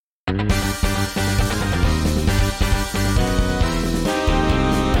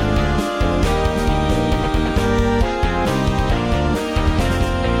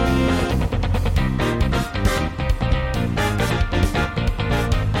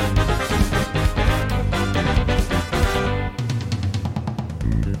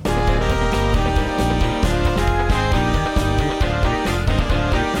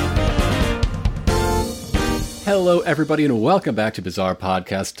Hello, everybody, and welcome back to Bizarre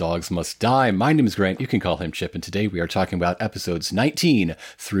Podcast Dogs Must Die. My name is Grant. You can call him Chip, and today we are talking about episodes 19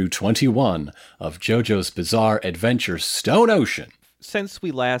 through 21 of JoJo's Bizarre Adventure Stone Ocean. Since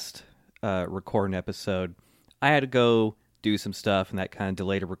we last recorded an episode, I had to go do some stuff, and that kind of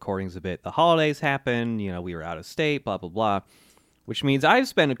delayed the recordings a bit. The holidays happened, we were out of state, blah, blah, blah, which means I've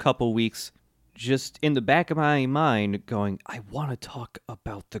spent a couple weeks just in the back of my mind going, I want to talk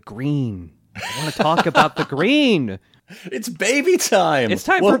about the green. I want to talk about the green. It's baby time. It's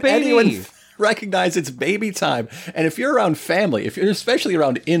time for baby. Anyone recognize it's baby time? And if you're around family, if you're especially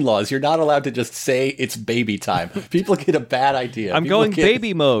around in-laws, you're not allowed to just say it's baby time. People get a bad idea. I'm going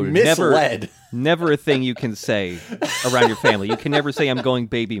baby mode. Misled. Never a thing you can say around your family. You can never say I'm going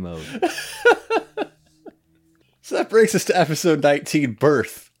baby mode. So that brings us to episode 19,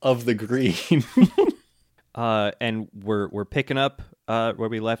 Birth of the Green. And we're picking up where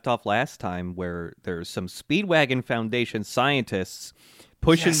we left off last time, where there's some Speedwagon Foundation scientists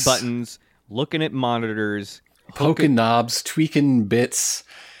pushing buttons, looking at monitors, poking knobs, tweaking bits,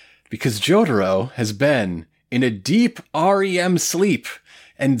 because Jotaro has been in a deep REM sleep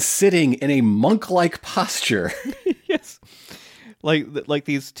and sitting in a monk-like posture. Yes, like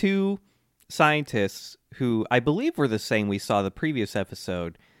these two scientists who I believe were the same we saw the previous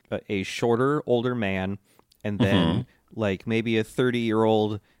episode, a shorter, older man, and then like maybe a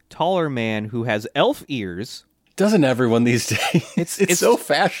 30-year-old taller man who has elf ears. Doesn't everyone these days? It's so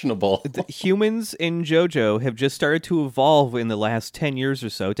fashionable. Humans in JoJo have just started to evolve in the last 10 years or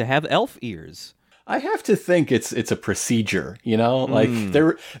so to have elf ears. I have to think it's a procedure, Like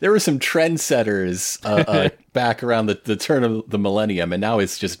there were some trendsetters back around the turn of the millennium, and now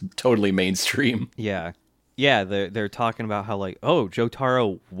it's just totally mainstream. Yeah, they're talking about how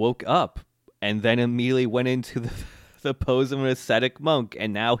Jotaro woke up and then immediately went into the pose of an ascetic monk,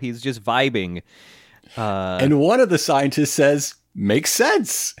 and now he's just vibing. And one of the scientists says, makes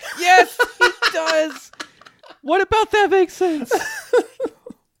sense. Yes, he does. What about that makes sense?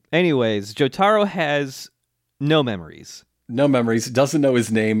 Anyways, Jotaro has no memories. No memories, doesn't know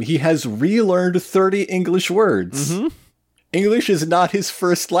his name. He has relearned 30 English words. Mm-hmm. English is not his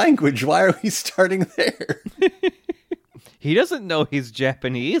first language. Why are we starting there? He doesn't know he's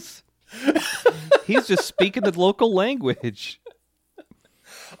Japanese. He's just speaking the local language.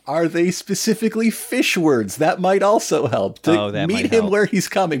 Are they specifically fish words? That might also help. Meet him where he's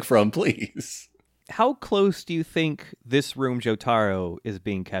coming from, please. How close do you think this room Jotaro is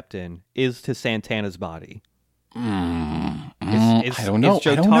being kept in is to Santana's body? I don't know. Is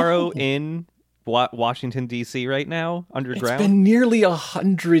Jotaro in Washington, D.C. right now, underground? It's been nearly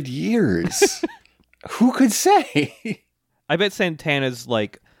 100 years. Who could say? I bet Santana's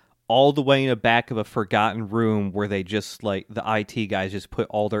all the way in the back of a forgotten room where they just the IT guys just put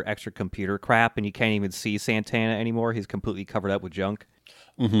all their extra computer crap, and you can't even see Santana anymore. He's completely covered up with junk.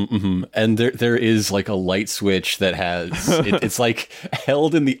 And there is a light switch that has it's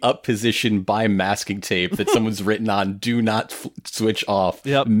held in the up position by masking tape that someone's written on. Do not switch off.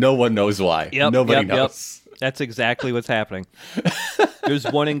 Yep. No one knows why. Nobody knows. Yep. That's exactly what's happening. There's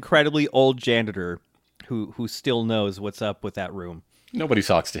one incredibly old janitor who still knows what's up with that room. Nobody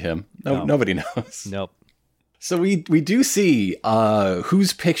talks to him. Nobody knows. Nope. So we do see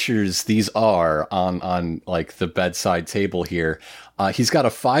whose pictures these are on the bedside table here. He's got a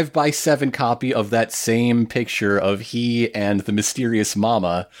 5x7 copy of that same picture of he and the mysterious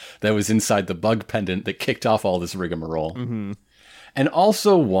mama that was inside the bug pendant that kicked off all this rigmarole. Mm-hmm. And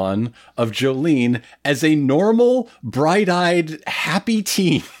also one of Jolene as a normal, bright-eyed, happy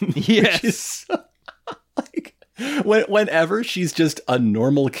teen. Yes. Whenever she's just a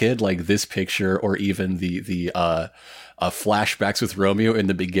normal kid like this picture, or even the flashbacks with Romeo in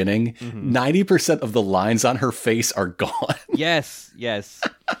the beginning, 90% of the lines on her face are gone. Yes.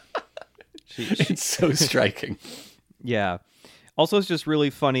 It's so striking. Yeah. Also, it's just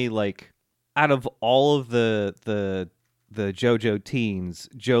really funny, out of all of the JoJo teens,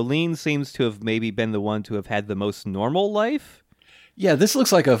 Jolene seems to have maybe been the one to have had the most normal life. Yeah, this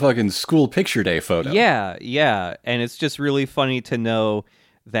looks like a fucking school picture day photo. Yeah. And it's just really funny to know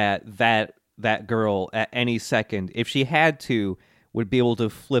that girl at any second, if she had to, would be able to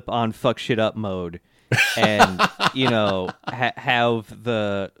flip on fuck shit up mode and, have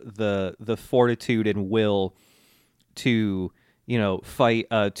the fortitude and will to, fight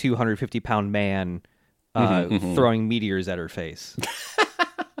a 250-pound man throwing meteors at her face.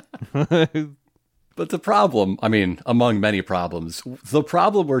 But the problem, among many problems, the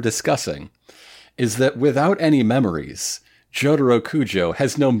problem we're discussing is that without any memories, Jotaro Kujo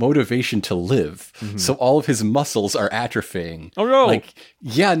has no motivation to live, so all of his muscles are atrophying. Oh no!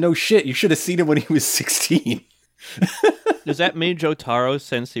 Yeah, no shit. You should have seen him when he was 16. Does that mean Jotaro,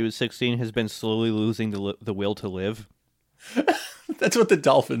 since he was 16, has been slowly losing the will to live? That's what the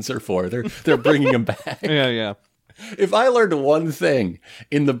dolphins are for. They're bringing him back. Yeah. If I learned one thing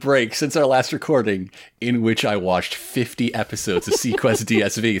in the break since our last recording, in which I watched 50 episodes of Sequest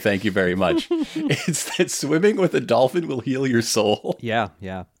DSV, thank you very much, it's that swimming with a dolphin will heal your soul. Yeah.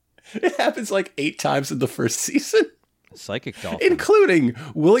 It happens like 8 times in the first season. Psychic dolphin. Including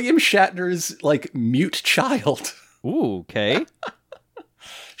William Shatner's, mute child. Ooh, okay.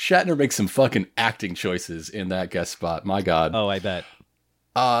 Shatner makes some fucking acting choices in that guest spot. My God. Oh, I bet.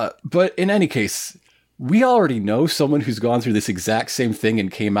 But in any case, we already know someone who's gone through this exact same thing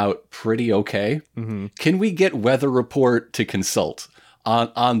and came out pretty okay. Mm-hmm. Can we get Weather Report to consult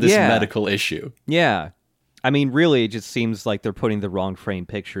on this medical issue? Yeah. I mean, really, it just seems like they're putting the wrong frame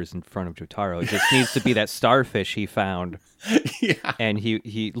pictures in front of Jotaro. It just needs to be that starfish he found. Yeah. And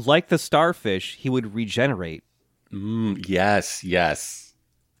he like the starfish, he would regenerate. Yes.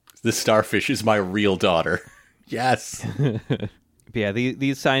 The starfish is my real daughter. Yes. But yeah,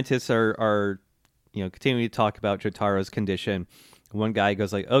 these scientists are continuing to talk about Jotaro's condition. One guy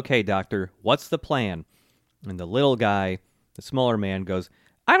goes like, "Okay, doctor, what's the plan?" And the little guy, the smaller man, goes,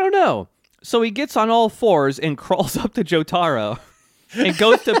 "I don't know." So he gets on all fours and crawls up to Jotaro and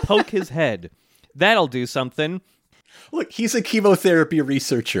goes to poke his head. That'll do something. Look, he's a chemotherapy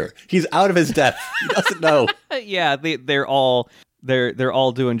researcher. He's out of his depth. He doesn't know. Yeah, they're all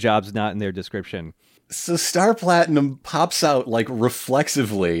doing jobs not in their description. So Star Platinum pops out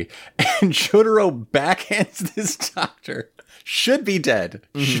reflexively, and Jotaro backhands this doctor. Should be dead.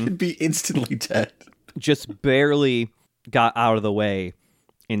 Mm-hmm. Should be instantly dead. Just barely got out of the way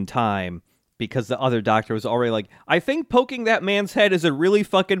in time because the other doctor was already like, "I think poking that man's head is a really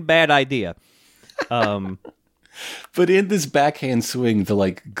fucking bad idea." But in this backhand swing,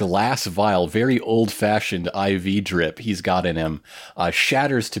 the glass vial, very old-fashioned IV drip he's got in him,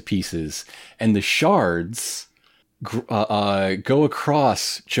 shatters to pieces, and the shards go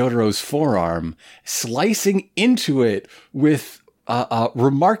across Jotaro's forearm, slicing into it with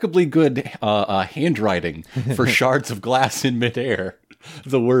remarkably good handwriting for shards of glass in midair.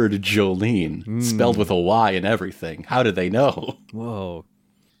 The word Jolene, spelled with a Y and everything. How did they know? Whoa.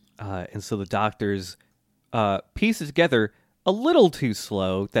 And so the doctors piece it together a little too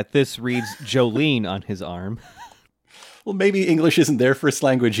slow that this reads Jolene on his arm. Well, maybe English isn't their first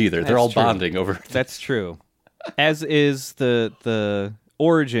language either. They're all bonding over. That's true. As is the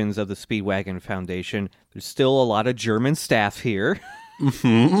origins of the Speedwagon Foundation. There's still a lot of German staff here.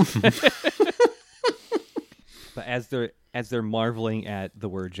 Mm-hmm. But as they're marveling at the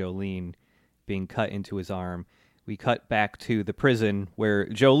word Jolene being cut into his arm, we cut back to the prison where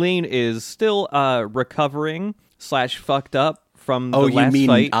Jolene is still recovering / fucked up from the last fight. Oh, you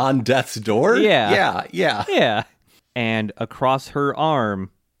mean on death's door? Yeah. And across her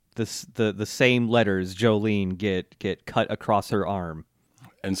arm, the same letters Jolene get cut across her arm.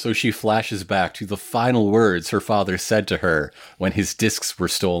 And so she flashes back to the final words her father said to her when his discs were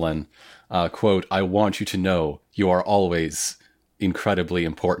stolen. Quote, "I want you to know you are always incredibly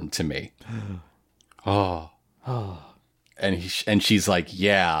important to me." Oh. And she's like,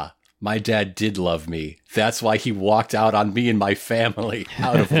 "Yeah, my dad did love me. That's why he walked out on me and my family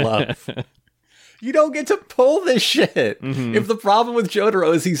out of love." You don't get to pull this shit. Mm-hmm. If the problem with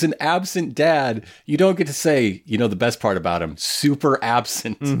Jotaro is he's an absent dad, you don't get to say, the best part about him, super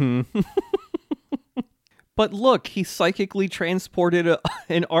absent. Mm-hmm. But look, he psychically transported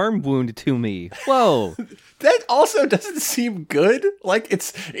an arm wound to me. Whoa. That also doesn't seem good.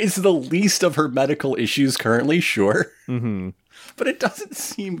 It's the least of her medical issues currently, sure. Mm-hmm. But it doesn't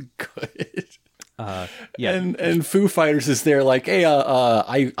seem good. Yeah. And Foo Fighters is there like, "Hey,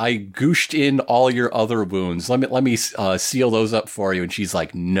 I gooshed in all your other wounds. Let me seal those up for you." And she's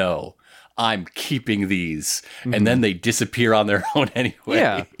like, "No, I'm keeping these." Mm-hmm. And then they disappear on their own anyway.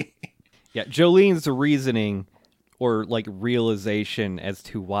 Yeah. Yeah, Jolene's reasoning or realization as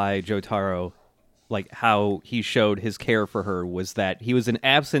to why Jotaro, how he showed his care for her, was that he was an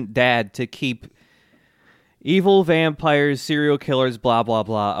absent dad to keep evil vampires, serial killers, blah, blah,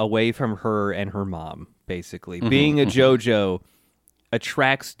 blah, away from her and her mom, basically. Mm-hmm, Being a JoJo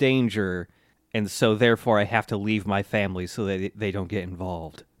attracts danger, and so therefore I have to leave my family so that they don't get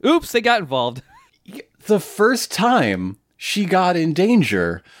involved. Oops, they got involved. The first time she got in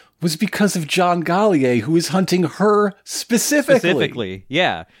danger was because of John Gallier, who was hunting her specifically.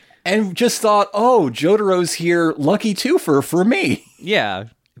 Yeah. And just thought, "Oh, Jotaro's here, lucky twofer for me." Yeah.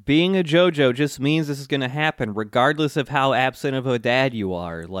 Being a JoJo just means this is going to happen, regardless of how absent of a dad you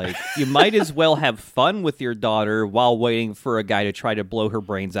are. You might as well have fun with your daughter while waiting for a guy to try to blow her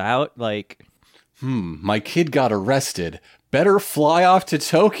brains out. My kid got arrested. Better fly off to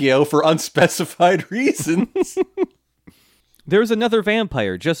Tokyo for unspecified reasons. There's another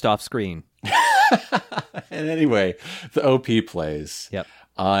vampire just off screen. And anyway, the OP plays. Yep.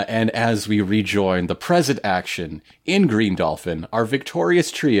 And as we rejoin the present action in Green Dolphin, our victorious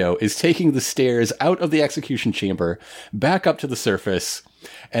trio is taking the stairs out of the execution chamber, back up to the surface,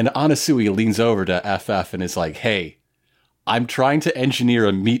 and Anasui leans over to FF and is like, hey, I'm trying to engineer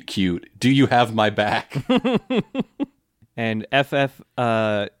a meet cute. Do you have my back? And FF,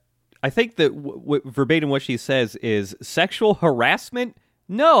 I think that verbatim what she says is, sexual harassment?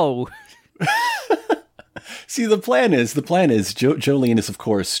 No. See, the plan is Jolene is, of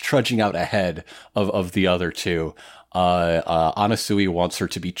course, trudging out ahead of the other two. Anasui wants her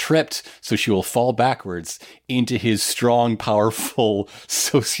to be tripped, so she will fall backwards into his strong, powerful,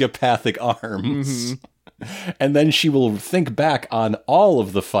 sociopathic arms. Mm-hmm. And then she will think back on all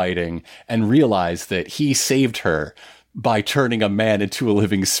of the fighting and realize that he saved her by turning a man into a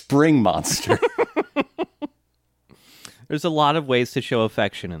living spring monster. There's a lot of ways to show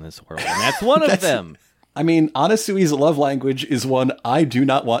affection in this world, and that's one of them. I mean, Anasui's love language is one I do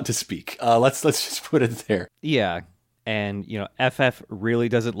not want to speak. Let's just put it there. Yeah, and, FF really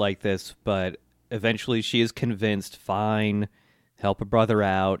doesn't like this, but eventually she is convinced, fine, help a brother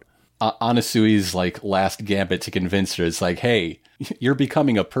out. Anasui's, last gambit to convince her is like, hey, you're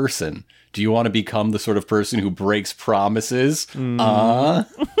becoming a person. Do you want to become the sort of person who breaks promises?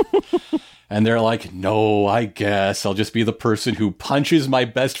 And they're like, no, I guess I'll just be the person who punches my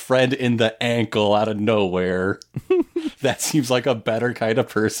best friend in the ankle out of nowhere. That seems like a better kind of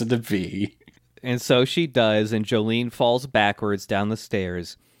person to be. And so she does, and Jolene falls backwards down the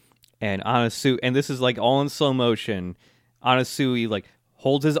stairs. And Anasui, and this is all in slow motion, Anasui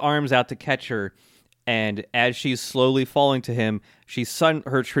holds his arms out to catch her. And as she's slowly falling to him,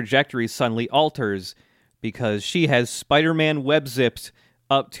 her trajectory suddenly alters because she has Spider-Man web-zipped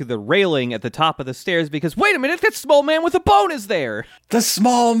up to the railing at the top of the stairs because, wait a minute, that small man with a bone is there! The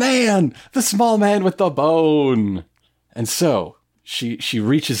small man with the bone! And so, she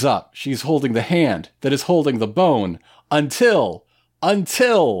reaches up. She's holding the hand that is holding the bone until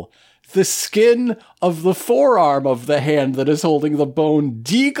the skin of the forearm of the hand that is holding the bone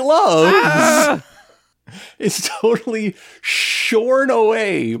deglows. Ah! It's totally shorn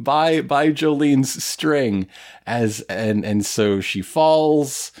away by Jolene's string, and so she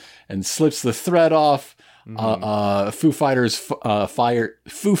falls and slips the thread off. Mm-hmm. Foo Fighters fires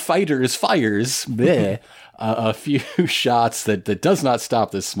bleh, a few shots that does not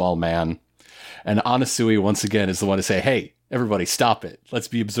stop this small man, and Anasui once again is the one to say, "Hey, everybody, stop it! Let's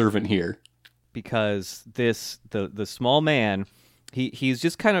be observant here." Because the small man, he's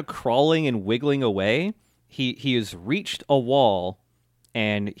just kind of crawling and wiggling away. He has reached a wall,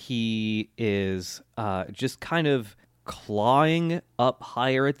 and he is just kind of clawing up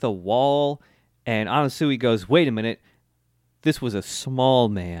higher at the wall. And Anasui goes, wait a minute, this was a small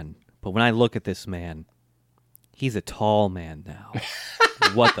man. But when I look at this man, he's a tall man now.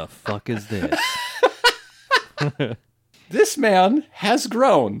 What the fuck is this? This man has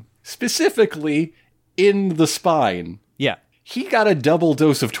grown, specifically in the spine. Yeah. He got a double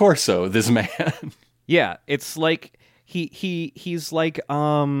dose of torso, this man. Yeah, it's like he's like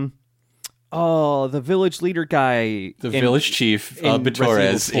the village leader guy, the village chief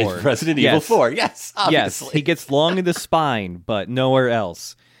Bitores in Resident Evil 4. Yes, obviously. Yes, he gets long in the spine, but nowhere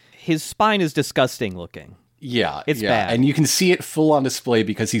else. His spine is disgusting looking. Yeah, it's bad, and you can see it full on display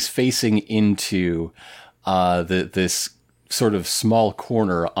because he's facing into this sort of small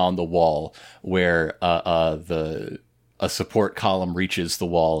corner on the wall where a support column reaches the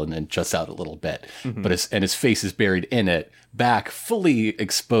wall and then juts out a little bit. Mm-hmm. But his face is buried in it, back fully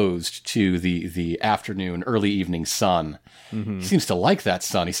exposed to the afternoon, early evening sun. Mm-hmm. He seems to like that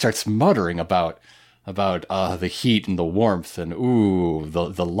sun. He starts muttering about the heat and the warmth and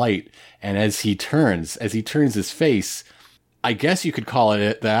the light. And as he turns his face, I guess you could call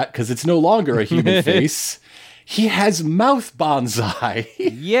it that because it's no longer a human face. He has mouth bonsai.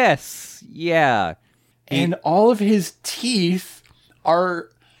 Yes, yeah. And all of his teeth are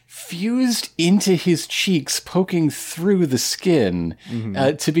fused into his cheeks, poking through the skin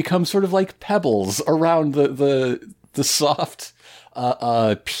to become sort of like pebbles around the soft,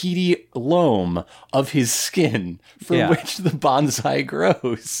 peaty loam of his skin from which the bonsai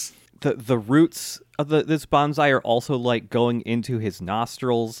grows. The roots of this bonsai are also going into his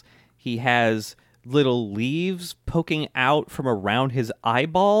nostrils. He has little leaves poking out from around his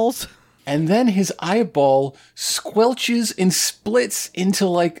eyeballs. And then his eyeball squelches and splits into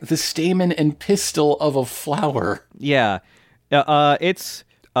the stamen and pistil of a flower. Yeah. It's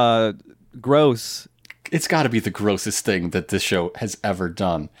gross. It's got to be the grossest thing that this show has ever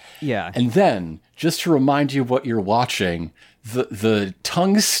done. Yeah. And then, just to remind you what you're watching, the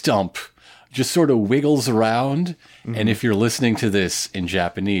tongue stump just sort of wiggles around. Mm-hmm. And if you're listening to this in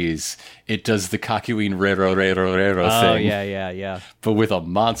Japanese, it does the Kakuin Rero Rero Rero thing. Oh, yeah. But with a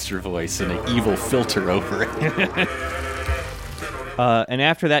monster voice and an evil filter over it. And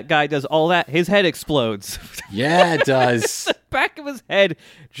after that guy does all that, his head explodes. Yeah, it does. The back of his head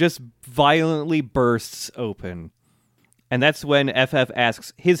just violently bursts open. And that's when FF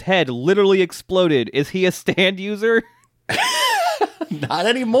asks, his head literally exploded. Is he a stand user? Not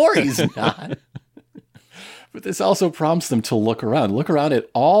anymore, he's not. But this also prompts them to look around. Look around at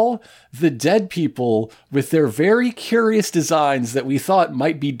all the dead people with their very curious designs that we thought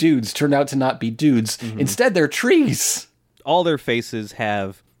might be dudes turn out to not be dudes. Mm-hmm. Instead, they're trees. All their faces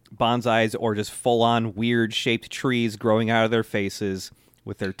have bonsais or just full-on weird-shaped trees growing out of their faces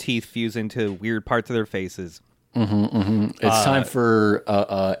with their teeth fused into weird parts of their faces. It's time for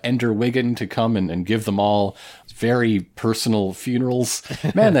Ender Wiggin to come and give them all very personal funerals.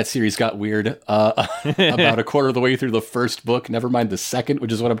 Man, that series got weird about a quarter of the way through the first book. Never mind the second,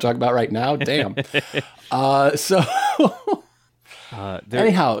 which is what I'm talking about right now. Damn.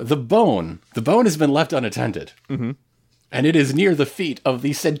 Anyhow, the bone has been left unattended. Mm-hmm. And it is near the feet of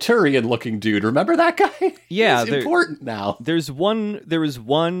the Centurion-looking dude. Remember that guy? Yeah. He's important now. There was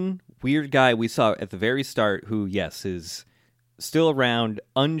one weird guy we saw at the very start who, yes, is still around,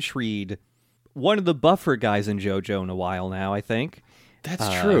 untreed. One of the buffer guys in JoJo in a while now, I think.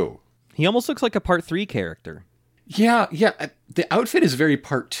 That's true. He almost looks like a Part 3 character. Yeah. The outfit is very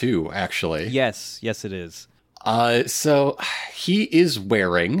Part 2, actually. Yes, it is. So he is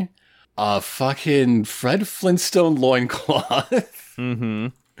wearing a fucking Fred Flintstone loincloth. Mm-hmm.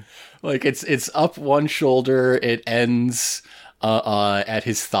 Like, it's up one shoulder, it ends at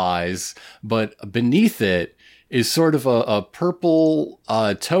his thighs, but beneath it is sort of a purple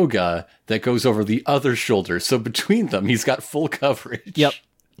toga that goes over the other shoulder. So between them, he's got full coverage.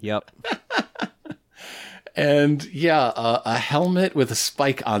 Yep. And yeah, a helmet with a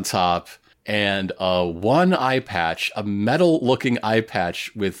spike on top and one eye patch, a metal-looking eye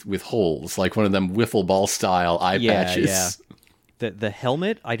patch with holes, like one of them wiffle ball style eye patches. Yeah. The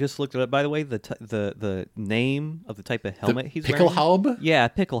helmet, I just looked it up, by the way, the name of the type of helmet he's wearing. Pickelhaube? Yeah,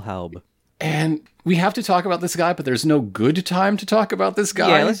 Pickelhaube. And we have to talk about this guy, but there's no good time to talk about this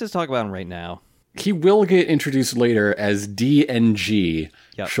guy. Yeah, let's just talk about him right now. He will get introduced later as DNG,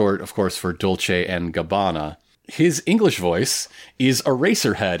 yep. Short, of course, for Dolce and Gabbana. His English voice is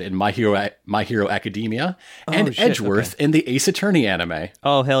Eraserhead in My Hero Academia and Edgeworth in the Ace Attorney anime.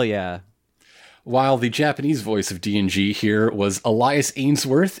 Oh, hell yeah. While the Japanese voice of DNG here was Elias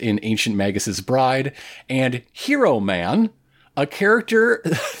Ainsworth in Ancient Magus's Bride, and Hero Man, a character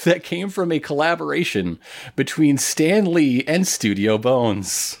that came from a collaboration between Stan Lee and Studio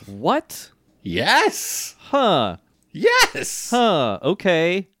Bones. What? Yes! Huh. Yes! Huh,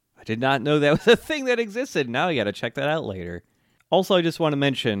 okay. I did not know that was a thing that existed. Now I gotta check that out later. Also, I just want to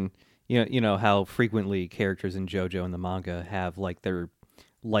mention, you know how frequently characters in JoJo and the manga have like their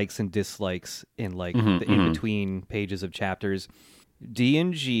likes and dislikes in like the in-between pages of chapters.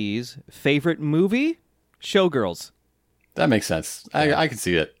 DNG's favorite movie? Showgirls. That makes sense. I can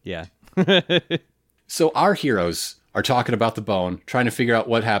see it. Yeah. So our heroes are talking about the bone, trying to figure out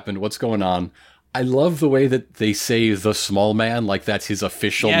what happened, what's going on. I love the way that they say the small man, like that's his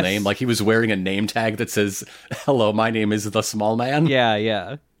official name. Like he was wearing a name tag that says, "Hello, my name is the small man."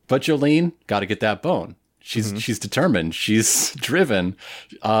 Yeah. But Jolene, got to get that bone. She's determined. She's driven.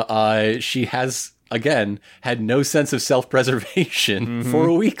 She has, again, had no sense of self-preservation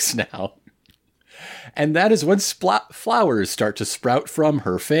for weeks now. And that is when flowers start to sprout from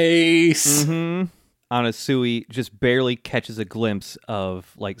her face. Mm-hmm. Anasui just barely catches a glimpse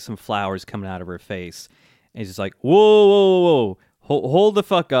of like some flowers coming out of her face. And he's just like, whoa. Hold the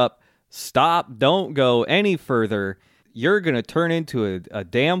fuck up. Stop. Don't go any further. You're going to turn into a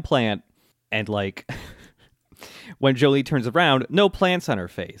damn plant. And like, when Jolie turns around, no plants on her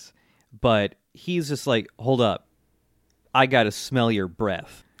face. But he's just like, hold up. I got to smell your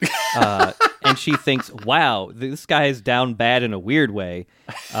breath. And she thinks, wow, this guy is down bad in a weird way.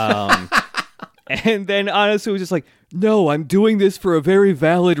 And then Anasu was just like, no, I'm doing this for a very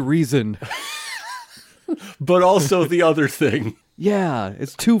valid reason. But also the other thing. Yeah,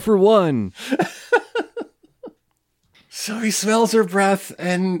 it's 2 for 1. So he smells her breath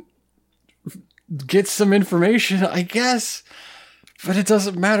and gets some information, I guess. But it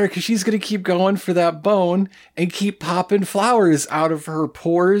doesn't matter because she's going to keep going for that bone and keep popping flowers out of her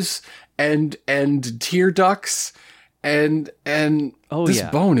pores and tear ducts. and Oh, this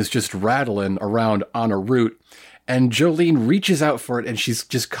yeah. bone is just rattling around on a root. And Jolene reaches out for it, and she's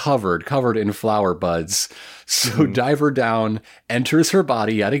just covered in flower buds. So Diver Down enters her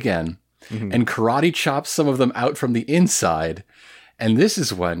body yet again, and karate chops some of them out from the inside. And this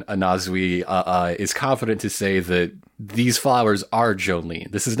is when Anazui is confident to say that these flowers are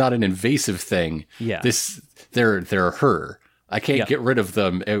Jolene. This is not an invasive thing. Yeah. They're her. I can't Yep. get rid of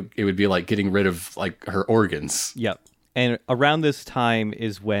them. It would be like getting rid of like her organs. Yep. And around this time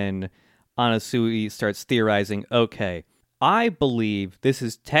is when Anasui starts theorizing, okay, I believe this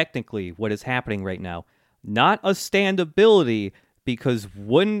is technically what is happening right now. Not a stand ability, because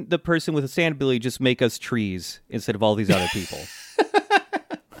wouldn't the person with a stand ability just make us trees instead of all these other people?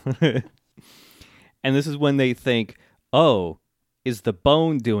 And this is when they think, oh, is the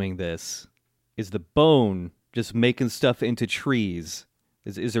bone doing this? Is the bone just making stuff into trees?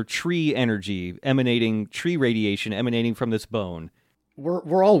 Is there tree energy emanating, tree radiation emanating from this bone?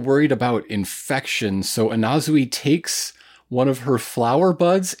 We're all worried about infection, so Anazui takes one of her flower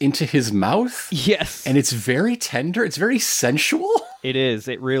buds into his mouth. Yes. And it's very tender. It's very sensual. It is.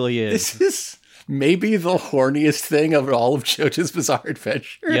 It really is. This is maybe the horniest thing of all of JoJo's Bizarre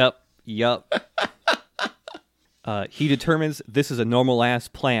Adventure. Yep. He determines this is a normal-ass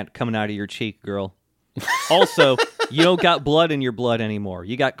plant coming out of your cheek, girl. Also, you don't got blood in your blood anymore.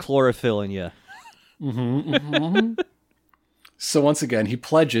 You got chlorophyll in you. So once again, he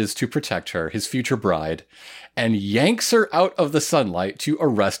pledges to protect her, his future bride, and yanks her out of the sunlight to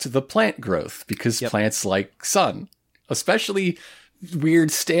arrest the plant growth, because plants like sun, especially weird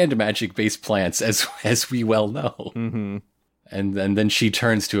stand magic-based plants, as we well know. Mm-hmm. And then she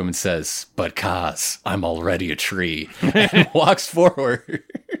turns to him and says, "But Kaz, I'm already a tree," and walks forward.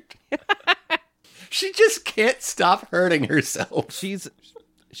 She just can't stop hurting herself.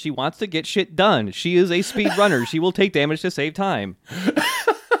 She wants to get shit done. She is a speed runner. She will take damage to save time.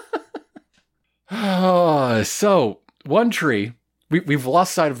 So one tree, we've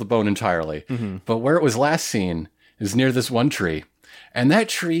lost sight of the bone entirely, but where it was last seen is near this one tree. And that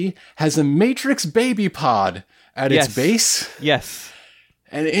tree has a Matrix baby pod at its base. Yes.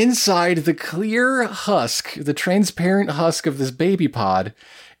 And inside the clear husk, the transparent husk of this baby pod,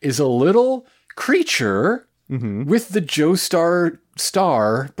 is a little creature with the Joestar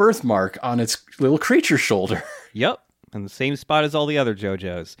star birthmark on its little creature shoulder. Yep. In the same spot as all the other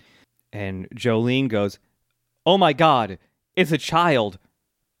JoJo's. And Jolene goes, "Oh my god, it's a child.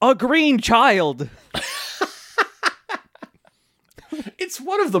 A green child!" It's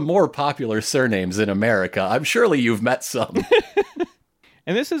one of the more popular surnames in America. I'm surely you've met some.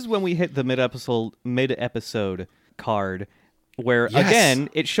 And this is when we hit the mid-episode card, where, again,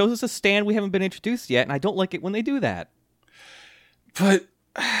 it shows us a stand we haven't been introduced yet, and I don't like it when they do that. But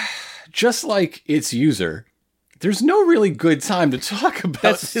just like its user, there's no really good time to talk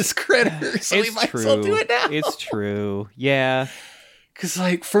about this critter, so we might as well do it now. It's true. Yeah. Because,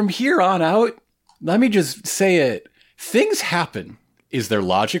 like, from here on out, let me just say it. Things happen. Is there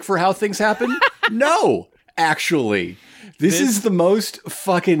logic for how things happen? No, actually. This is the most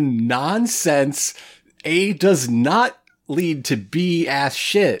fucking nonsense, does not lead to B ass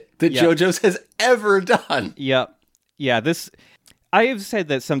shit that JoJo's has ever done. Yep. Yeah, I have said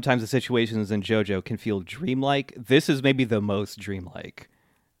that sometimes the situations in JoJo can feel dreamlike. This is maybe the most dreamlike.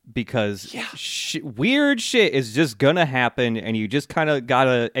 Because weird shit is just gonna happen, and you just kind of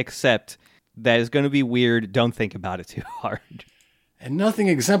gotta accept that it's gonna be weird. Don't think about it too hard. And nothing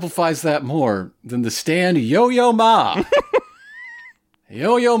exemplifies that more than the stand Yo-Yo Ma.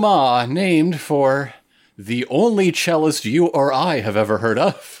 Yo-Yo Ma, named for the only cellist you or I have ever heard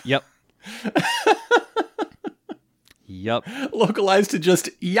of. Yep. Yep. Localized to just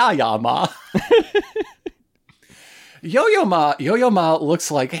Ya-Ya Ma. Yo-Yo Ma looks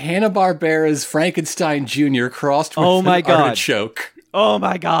like Hanna-Barbera's Frankenstein Jr. crossed with an artichoke. Oh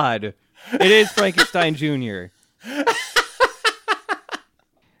my god. It is Frankenstein Jr.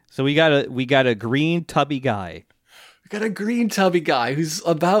 So we got a green tubby guy. We got a green tubby guy who's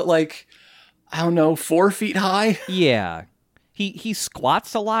about, like, I don't know, 4 feet high? Yeah. He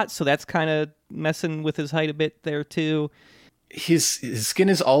squats a lot, so that's kind of messing with his height a bit there, too. His skin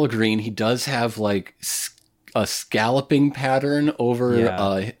is all green. He does have, like, a scalloping pattern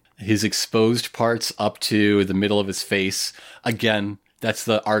over his exposed parts up to the middle of his face. Again, that's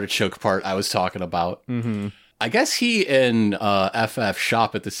the artichoke part I was talking about. Mm-hmm. I guess he and FF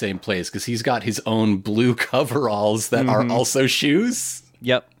shop at the same place because he's got his own blue coveralls that are also shoes.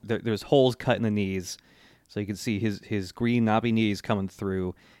 Yep, there's holes cut in the knees, so you can see his green knobby knees coming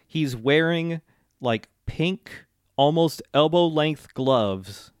through. He's wearing like pink, almost elbow length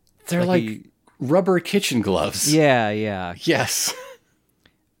gloves. They're like rubber kitchen gloves. Yeah. Yes.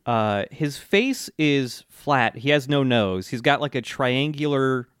 His face is flat. He has no nose. He's got like a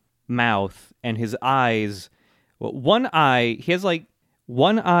triangular mouth, and his eyes. Well, one eye. He has like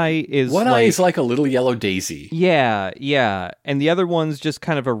one eye is eye is like a little yellow daisy. Yeah, and the other one's just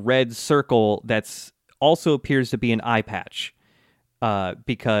kind of a red circle that's also appears to be an eye patch.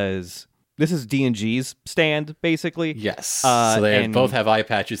 Because this is D&G's stand, basically. Yes. So they both have eye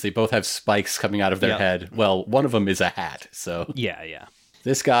patches. They both have spikes coming out of their head. Well, one of them is a hat. So yeah.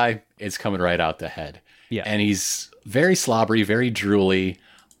 This guy is coming right out the head. Yeah. And he's very slobbery, very drooly.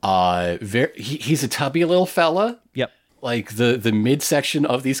 He's a tubby little fella. Yep. Like the midsection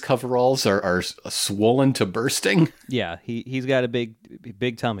of these coveralls are swollen to bursting. Yeah, he's got a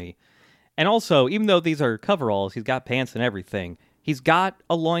big tummy. And also, even though these are coveralls, he's got pants and everything. He's got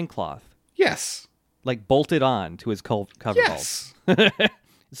a loincloth. Yes. Like bolted on to his coveralls. Yes.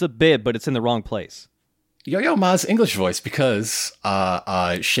 It's a bib, but it's in the wrong place. Yo-Yo Ma's English voice, because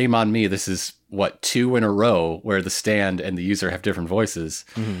shame on me, this is, 2 in a row where the stand and the user have different voices.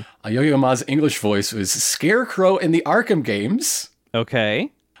 Mm-hmm. Yo-Yo Ma's English voice was Scarecrow in the Arkham games.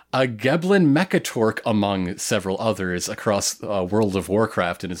 Okay. A Geblin Mechatork, among several others, across World of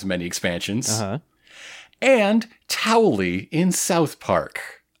Warcraft and its many expansions. Uh-huh. And Towley in South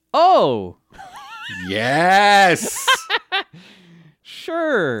Park. Oh! Yes!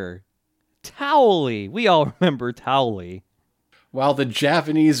 Sure. Towley. We all remember Towley. While the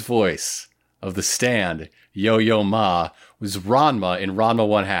Japanese voice of the stand, Yo-Yo Ma, was Ranma in Ranma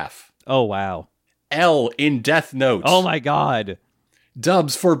 1/2. Oh, wow. L in Death Note. Oh, my God.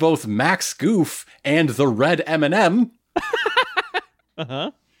 Dubs for both Max Goof and the Red M&M.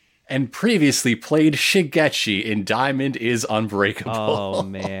 Uh-huh. And previously played Shigechi in Diamond is Unbreakable. Oh,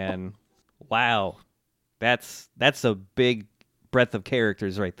 man. Wow. That's a big breadth of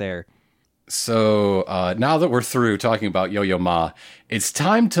characters right there. So now that we're through talking about Yo-Yo Ma, it's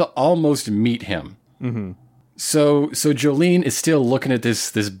time to almost meet him. Mm-hmm. So Jolene is still looking at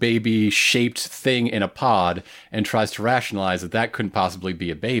this baby-shaped thing in a pod and tries to rationalize that couldn't possibly be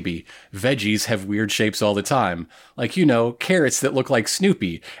a baby. Veggies have weird shapes all the time. Like, carrots that look like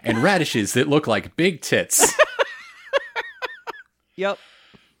Snoopy and radishes that look like big tits. Yep.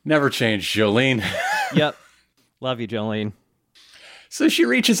 Never change, Jolene. Yep. Love you, Jolene. So she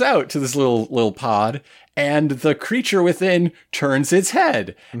reaches out to this little pod, and the creature within turns its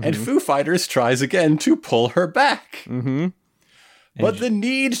head, and Foo Fighters tries again to pull her back. Mm-hmm. But the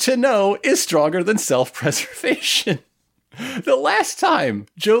need to know is stronger than self-preservation. The last time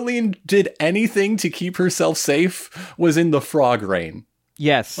Jolene did anything to keep herself safe was in the frog rain.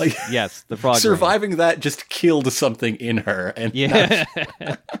 Yes, yes, the frog surviving rain. That just killed something in her. And yeah.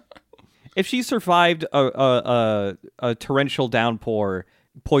 If she survived a torrential downpour,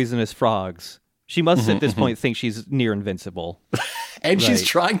 poisonous frogs, she must at this point think she's near invincible. And she's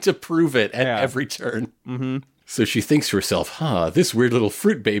trying to prove it at every turn. Mm-hmm. So she thinks to herself, this weird little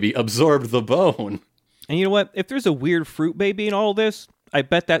fruit baby absorbed the bone. And you know what? If there's a weird fruit baby in all this, I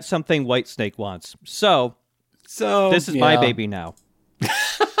bet that's something Whitesnake wants. So this is my baby now.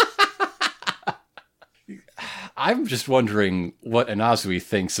 I'm just wondering what Inazui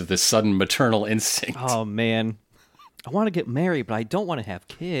thinks of this sudden maternal instinct. Oh, man. I want to get married, but I don't want to have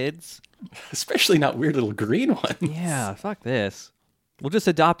kids. Especially not weird little green ones. Yeah, fuck this. We'll just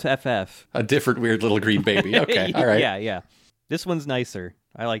adopt FF. A different weird little green baby. Okay, all right. Yeah. This one's nicer.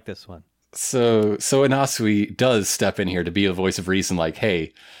 I like this one. So Inazui does step in here to be a voice of reason, like,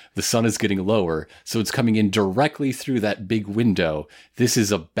 hey, the sun is getting lower, so it's coming in directly through that big window. This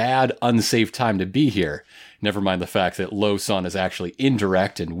is a bad, unsafe time to be here. Never mind the fact that low sun is actually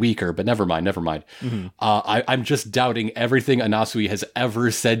indirect and weaker, but never mind. Mm-hmm. I'm just doubting everything Inazui has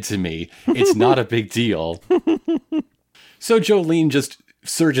ever said to me. It's not a big deal. So Jolene just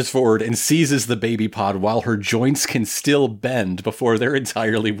surges forward and seizes the baby pod while her joints can still bend before they're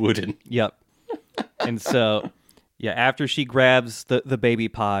entirely wooden. Yep. And so, after she grabs the baby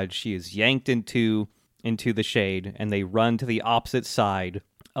pod, she is yanked into the shade, and they run to the opposite side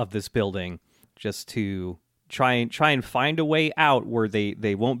of this building just to try and find a way out where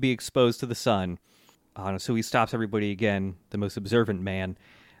they won't be exposed to the sun. So he stops everybody again, the most observant man,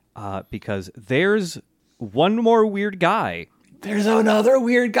 because there's one more weird guy. There's another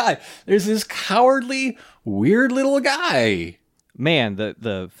weird guy. There's this cowardly, weird little guy. Man,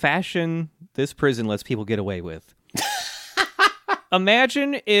 the fashion this prison lets people get away with.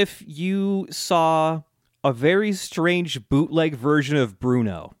 Imagine if you saw a very strange bootleg version of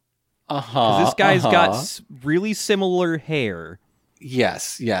Bruno. Because this guy's got really similar hair.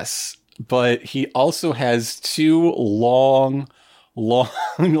 Yes. But he also has two long, long,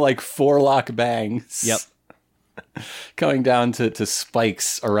 like forelock bangs. Yep. Going down to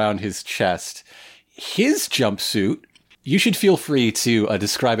spikes around his chest. His jumpsuit, you should feel free to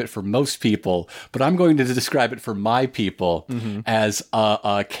describe it for most people, but I'm going to describe it for my people as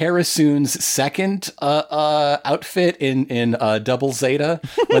Karasoon's second outfit in Double Zeta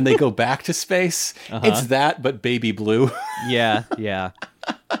when they go back to space. It's that, but baby blue. Yeah.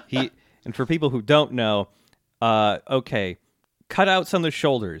 And for people who don't know, okay, cutouts on the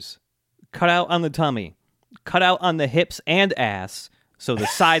shoulders, cut out on the tummy, cut out on the hips and ass, so the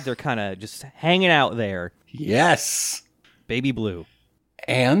sides are kind of just hanging out there. Yes. Baby blue.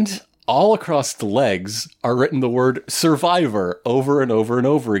 And all across the legs are written the word survivor over and over and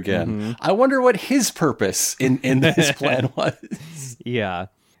over again. I wonder what his purpose in this plan was. Yeah.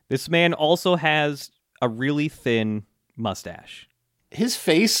 This man also has a really thin mustache. His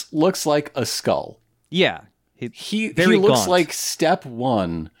face looks like a skull. Yeah. He very looks gaunt. like step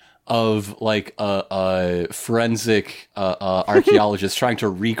one of like a forensic archaeologist trying to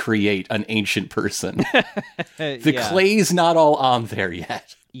recreate an ancient person. The clay's not all on there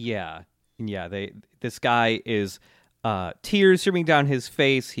yet. Yeah. This guy is tears streaming down his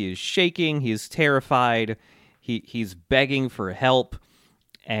face. He is shaking. He is terrified. He's begging for help.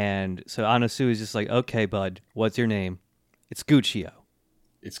 And so Anasu is just like, okay, bud, what's your name? It's Guccio.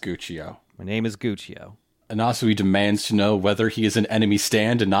 It's Guccio. My name is Guccio. Anasui demands to know whether he is an enemy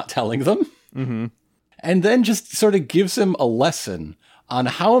stand and not telling them. And then just sort of gives him a lesson on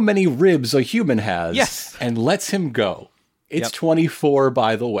how many ribs a human has. Yes. And lets him go. It's 24,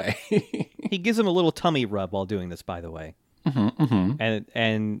 by the way. He gives him a little tummy rub while doing this, by the way.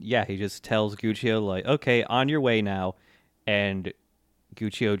 And yeah, he just tells Guccio, like, okay, on your way now. And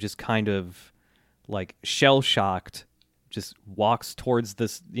Guccio just kind of, like, shell-shocked, just walks towards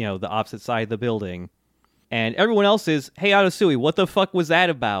this, the opposite side of the building. And everyone else is, hey, Anasui, what the fuck was that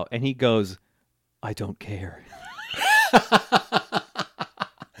about? And he goes, I don't care.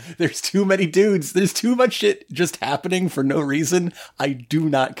 There's too many dudes. There's too much shit just happening for no reason. I do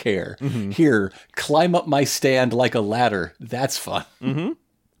not care. Here, climb up my stand like a ladder. That's fun.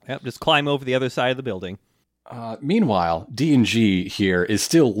 Yep, just climb over the other side of the building. Meanwhile, D&G here is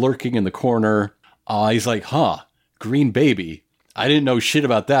still lurking in the corner. He's like, green baby. I didn't know shit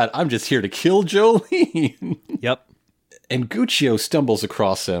about that. I'm just here to kill Jolene. Yep. And Guccio stumbles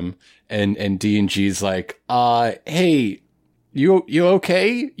across him, and D&G's like, hey, you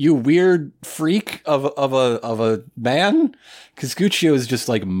okay? You weird freak of a man? Because Guccio is just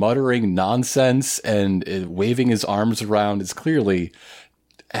like muttering nonsense and waving his arms around. It's clearly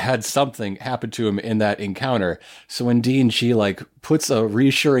had something happen to him in that encounter. So when D&G like puts a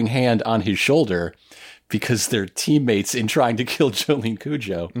reassuring hand on his shoulder, because they're teammates in trying to kill Jolene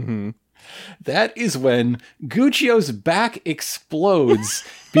Cujo. That is when Guccio's back explodes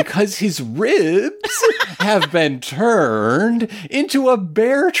because his ribs have been turned into a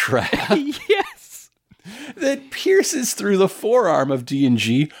bear trap. Yes. That pierces through the forearm of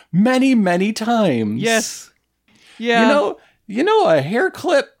D&G many, many times. Yes. Yeah. You know a hair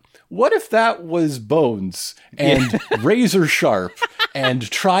clip? What if that was bones and razor sharp and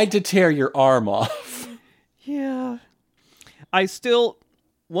tried to tear your arm off? Yeah.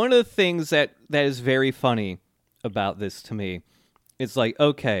 One of the things that is very funny about this to me is like,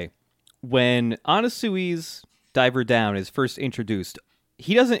 okay, when Anasui's Diver Down is first introduced,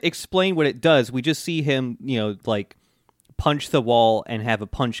 he doesn't explain what it does. We just see him, like punch the wall and have a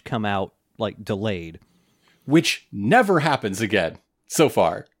punch come out like delayed. Which never happens again so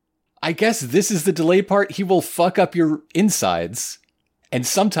far. I guess this is the delay part. He will fuck up your insides, and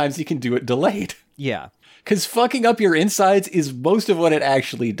sometimes he can do it delayed. Yeah. Because fucking up your insides is most of what it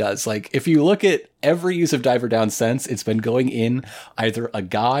actually does. Like, if you look at every use of Diver Down since, it's been going in either a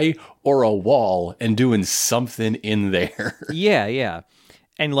guy or a wall and doing something in there. Yeah.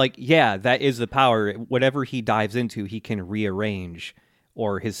 And, like, yeah, that is the power. Whatever he dives into, he can rearrange,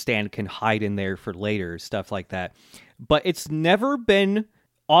 or his stand can hide in there for later, stuff like that. But it's never been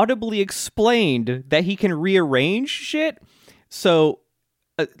audibly explained that he can rearrange shit. So,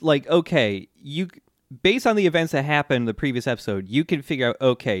 okay, based on the events that happened in the previous episode, you can figure out,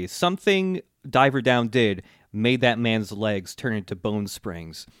 okay, something Diver Down did made that man's legs turn into bone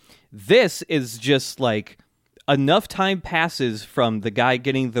springs. This is just like enough time passes from the guy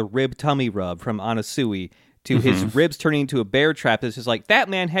getting the rib tummy rub from Anasui to his ribs turning into a bear trap. It's just like, that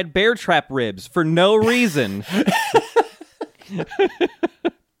man had bear trap ribs for no reason.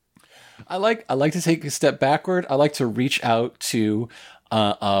 I like to take a step backward. I like to reach out to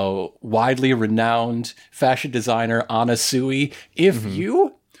a widely renowned fashion designer, Anasui. If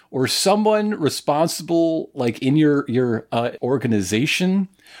you or someone responsible, like in your organization,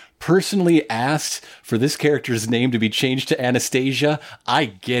 personally asked for this character's name to be changed to Anastasia, I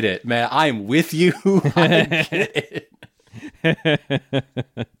get it, man. I'm with you. I get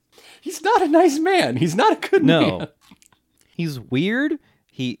it. He's not a nice man. He's not a good man. He's weird.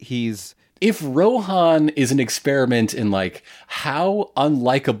 He's if Rohan is an experiment in like how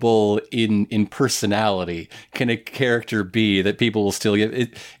unlikable in personality can a character be that people will still give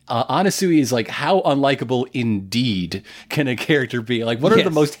it, Anasui is like how unlikable indeed can a character be? Like what are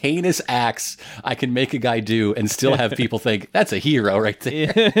the most heinous acts I can make a guy do and still have people think that's a hero right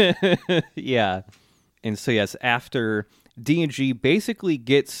there? Yeah. And so yes, after D&G basically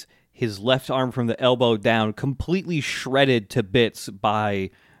gets his left arm from the elbow down completely shredded to bits by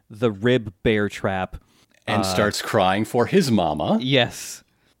the rib bear trap. And starts crying for his mama. Yes.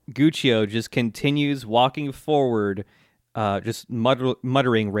 Guccio just continues walking forward, just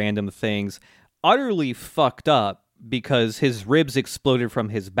muttering random things. Utterly fucked up because his ribs exploded from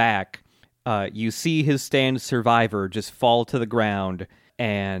his back. You see his stand Survivor just fall to the ground,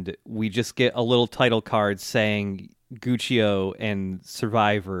 and we just get a little title card saying Guccio and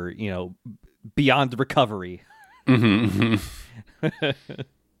Survivor, beyond recovery.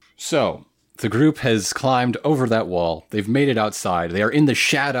 So, the group has climbed over that wall. They've made it outside. They are in the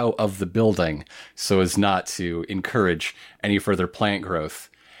shadow of the building so as not to encourage any further plant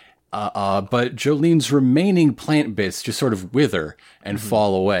growth. But Jolene's remaining plant bits just sort of wither and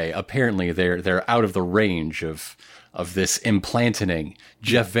fall away. Apparently, they're out of the range of this implanting.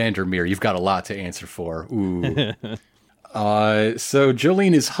 Jeff Vandermeer, you've got a lot to answer for. Ooh. So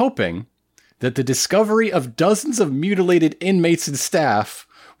Jolene is hoping that the discovery of dozens of mutilated inmates and staff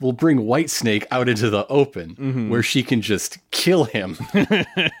will bring Whitesnake out into the open, where she can just kill him.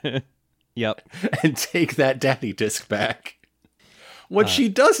 Yep. And take that daddy disc back. What she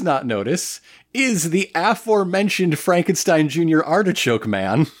does not notice is the aforementioned Frankenstein Jr. Artichoke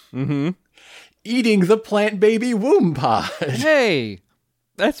Man eating the plant baby womb pod. Hey,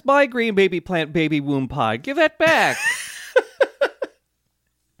 that's my green baby plant baby womb pod. Give that back.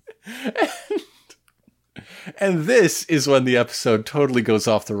 And this is when the episode totally goes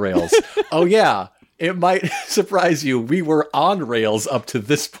off the rails. Oh yeah, it might surprise you. We were on rails up to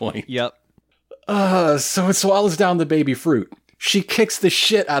this point. Yep. So it swallows down the baby fruit. She kicks the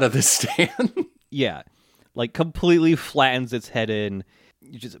shit out of this stand. Yeah. Like completely flattens its head in.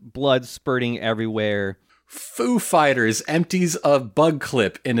 Just blood spurting everywhere. Foo Fighters empties a bug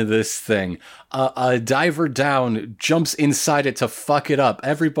clip into this thing. A diver down jumps inside it to fuck it up.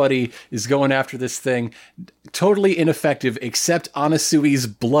 Everybody is going after this thing. Totally ineffective, except Anasui's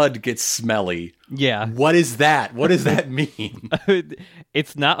blood gets smelly. Yeah. What is that? What does that mean?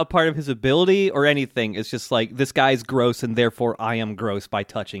 It's not a part of his ability or anything. It's just like, this guy's gross and therefore I am gross by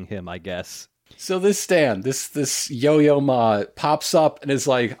touching him, I guess. So this stand, this Yo-Yo Ma pops up and is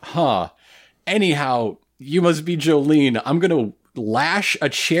like, anyhow, you must be Jolene. I'm going to lash a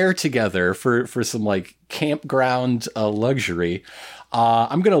chair together for some like campground luxury.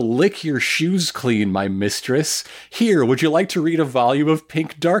 I'm going to lick your shoes clean, my mistress. Here, would you like to read a volume of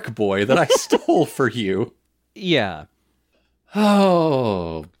Pink Dark Boy that I stole for you? Yeah.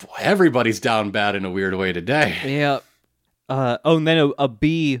 Oh, boy, everybody's down bad in a weird way today. Yeah. And then a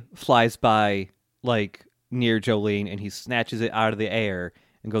bee flies by, like, near Jolene, and he snatches it out of the air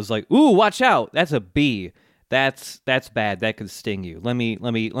and goes like, "Ooh, watch out! That's a bee. That's bad. That could sting you. Let me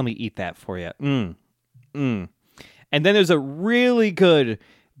eat that for you." And then there's a really good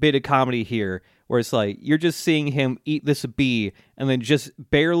bit of comedy here, where it's like you're just seeing him eat this bee, and then just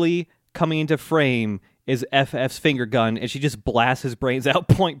barely coming into frame is FF's finger gun, and she just blasts his brains out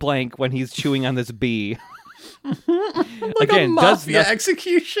point blank when he's chewing on this bee. Like again, a mafia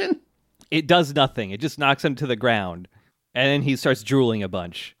execution. It does nothing. It just knocks him to the ground. And then he starts drooling a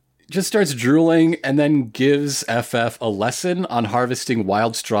bunch. Just starts drooling and then gives FF a lesson on harvesting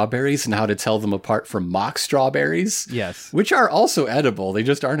wild strawberries and how to tell them apart from mock strawberries. Yes. Which are also edible. They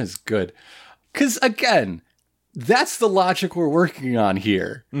just aren't as good. Because, again, that's the logic we're working on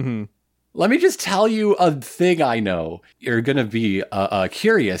here. Mm-hmm. Let me just tell you a thing I know. You're going to be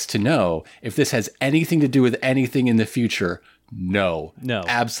curious to know if this has anything to do with anything in the future. No,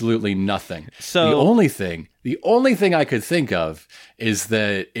 absolutely nothing. So the only thing I could think of is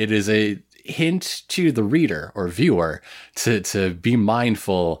that it is a hint to the reader or viewer to be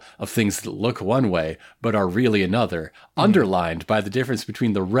mindful of things that look one way but are really another, underlined by the difference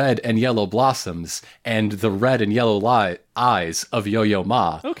between the red and yellow blossoms and the red and yellow eyes of Yo-Yo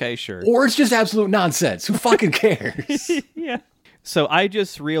Ma. Okay, sure. Or it's just absolute nonsense. Who fucking cares? Yeah. So I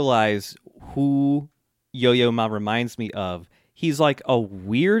just realized who Yo-Yo Ma reminds me of. he's like a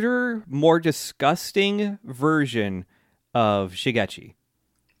weirder, more disgusting version of Shigechi.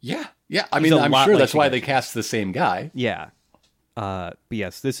 Yeah. I mean, I'm sure that's why they cast the same guy. Yeah. But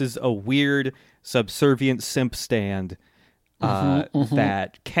yes, this is a weird, subservient simp stand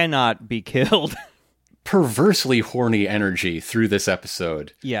that cannot be killed. Perversely horny energy through this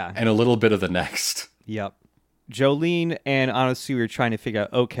episode. Yeah. And a little bit of the next. Yep. Jolene and Anasui are trying to figure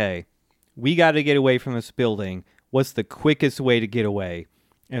out, okay, we got to get away from this building. What's the quickest way to get away?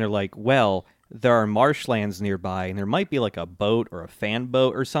 And they're like, well, there are marshlands nearby, and there might be like a boat or a fan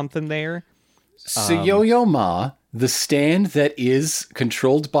boat or something there. So Yo-Yo Ma, the stand that is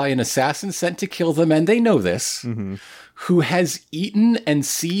controlled by an assassin sent to kill them, and they know this, who has eaten and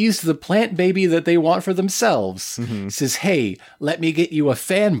seized the plant baby that they want for themselves, says, hey, let me get you a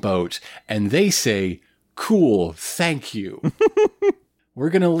fan boat. And they say, cool, thank you. We're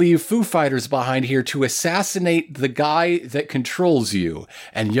going to leave Foo Fighters behind here to assassinate the guy that controls you.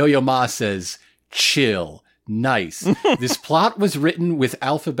 And Yo-Yo Ma says, chill. Nice. This plot was written with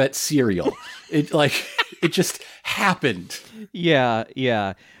alphabet cereal. It just happened.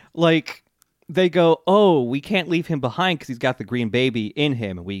 Yeah. Like, they go, oh, we can't leave him behind because he's got the green baby in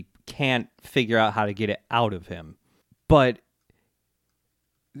him, and we can't figure out how to get it out of him. But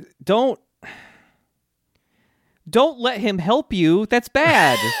don't let him help you. That's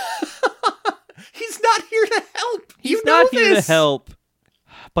bad. He's not here to help. He's not here to help.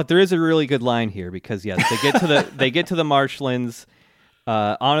 But there is a really good line here because yes, they get to the marshlands.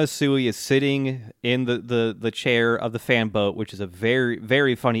 Anasui is sitting in the chair of the fan boat, which is a very,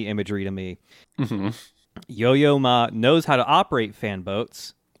 very funny imagery to me. Yo-Yo Ma knows how to operate fan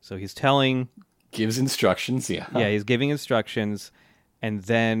boats, so he's gives instructions. Yeah, he's giving instructions, and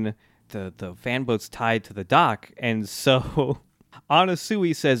then the fan boat's tied to the dock, and so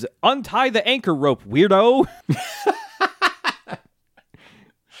Anasui says, "Untie the anchor rope, weirdo."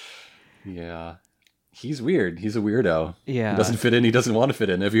 Yeah. He's weird. He's a weirdo. Yeah. He doesn't fit in. He doesn't want to fit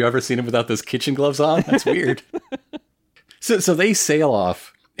in. Have you ever seen him without those kitchen gloves on? That's weird. So they sail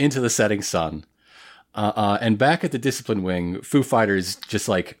off into the setting sun. And back at the discipline wing, Foo Fighters just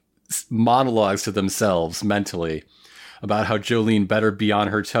like monologues to themselves mentally about how Jolene better be on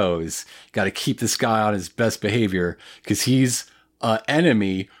her toes. Got to keep this guy on his best behavior because he's an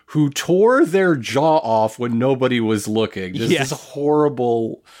enemy who tore their jaw off when nobody was looking. Just this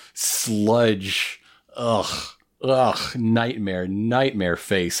horrible sludge. Nightmare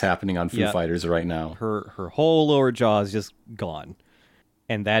face happening on Foo Fighters right now. Her whole lower jaw is just gone.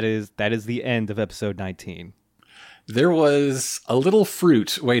 And that is the end of episode 19. There was a little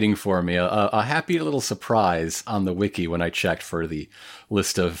fruit waiting for me, a happy little surprise on the wiki when I checked for the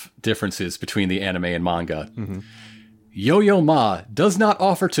list of differences between the anime and manga. Yo-Yo Ma does not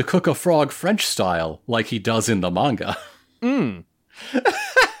offer to cook a frog French style like he does in the manga.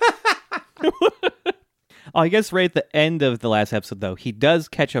 I guess right at the end of the last episode, though, he does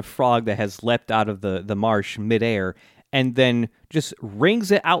catch a frog that has leapt out of the marsh midair and then just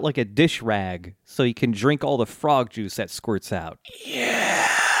wrings it out like a dish rag so he can drink all the frog juice that squirts out. Yeah.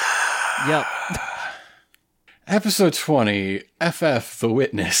 Yep. Episode 20, FF The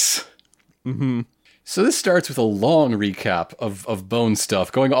Witness. So this starts with a long recap of Bone stuff,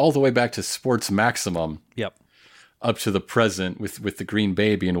 going all the way back to Sports Maximum. Yep. Up to the present with the green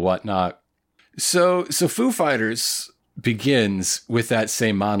baby and whatnot. So Foo Fighters begins with that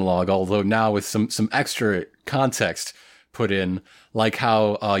same monologue, although now with some extra context put in, like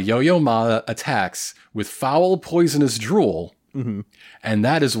how Yo-Yo Ma attacks with foul, poisonous drool, and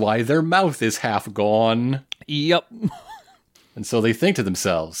that is why their mouth is half gone. Yep. And so they think to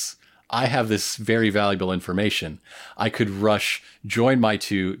themselves, I have this very valuable information. I could rush, join my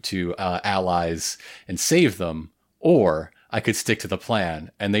two allies, and save them, or I could stick to the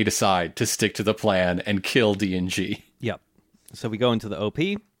plan, and they decide to stick to the plan and kill DNG. Yep. So we go into the OP,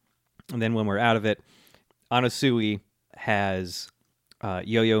 and then when we're out of it, Anasui has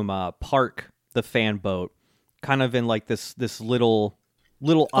Yo-Yo Ma park the fan boat kind of in like this little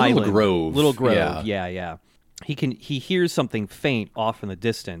island. Little grove. Yeah. He hears something faint off in the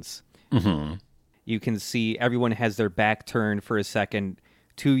distance. You can see everyone has their back turned for a second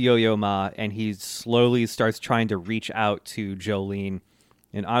to Yo-Yo Ma, and he slowly starts trying to reach out to Jolene.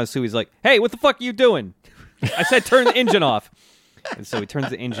 And Anasui's like, hey, what the fuck are you doing? I said turn the engine off. And so he turns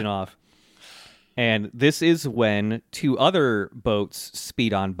the engine off. And this is when two other boats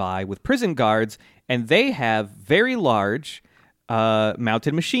speed on by with prison guards, and they have very large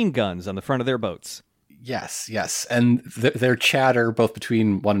mounted machine guns on the front of their boats. Yes. And their chatter, both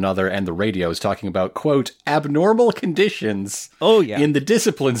between one another and the radio, is talking about, quote, abnormal conditions in the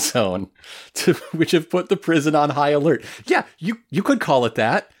discipline zone, which have put the prison on high alert. Yeah, you could call it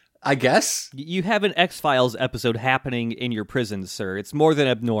that, I guess. You have an X-Files episode happening in your prison, sir. It's more than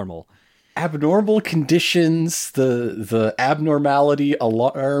abnormal. Abnormal conditions, the abnormality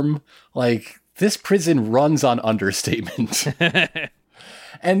alarm, like, this prison runs on understatement.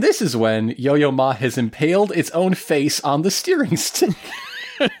 And this is when Yo-Yo Ma has impaled its own face on the steering stick.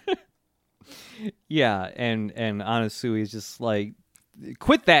 Yeah, and Anasui is just like,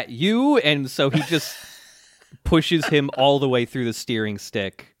 quit that, you! And so he just pushes him all the way through the steering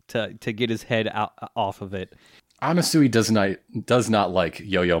stick to get his head off of it. Anasui does not like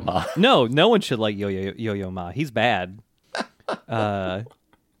Yo-Yo Ma. No one should like Yo-Yo Ma. He's bad.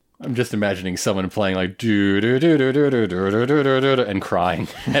 I'm just imagining someone playing like do do do do do do do do do do and crying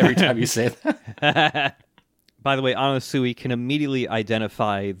every time you say that. By the way, Anasui can immediately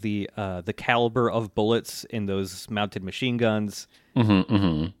identify the caliber of bullets in those mounted machine guns.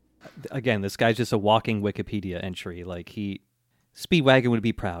 Again, this guy's just a walking Wikipedia entry. Like, Speedwagon would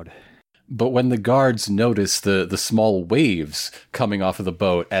be proud. But when the guards notice the small waves coming off of the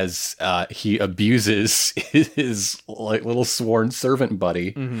boat as he abuses his like little sworn servant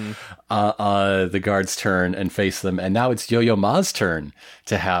buddy, the guards turn and face them. And now it's Yo-Yo Ma's turn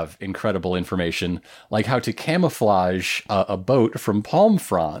to have incredible information, like how to camouflage a boat from palm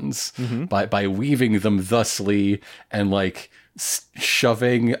fronds by weaving them thusly and like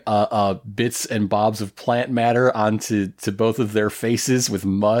shoving bits and bobs of plant matter onto both of their faces with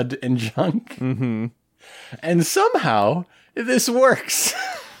mud and junk. And somehow this works.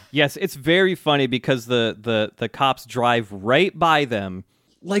 Yes, it's very funny because the cops drive right by them.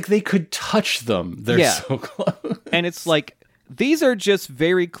 Like they could touch them. They're so close. And it's like, these are just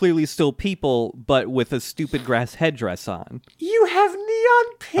very clearly still people, but with a stupid grass headdress on. You have neon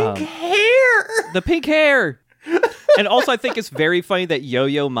pink hair. The pink hair. And also, I think it's very funny that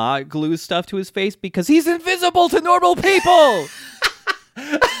Yo-Yo Ma glues stuff to his face because he's invisible to normal people.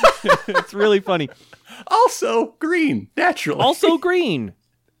 It's really funny. Also green, naturally. Also green.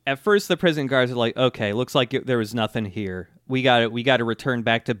 At first, the prison guards are like, "Okay, looks like there was nothing here. We got to return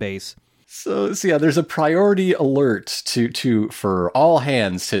back to base." So yeah, there's a priority alert for all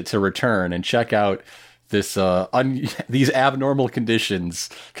hands to return and check out this these abnormal conditions,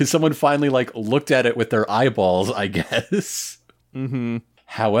 because someone finally like looked at it with their eyeballs, I guess.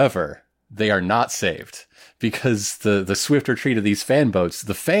 However, they are not saved because the swift retreat of these fan boats,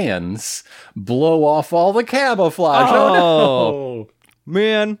 the fans blow off all the camouflage. Oh no,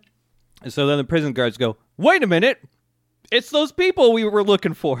 man! So then the prison guards go, "Wait a minute, it's those people we were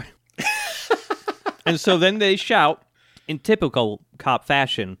looking for." And so then they shout in typical cop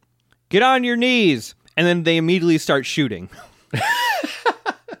fashion, "Get on your knees!" And then they immediately start shooting.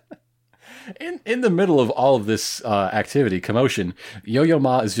 In the middle of all of this commotion, Yo-Yo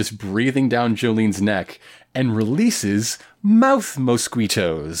Ma is just breathing down Jolene's neck and releases mouth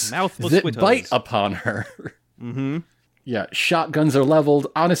mosquitoes that bite upon her. Yeah, shotguns are leveled,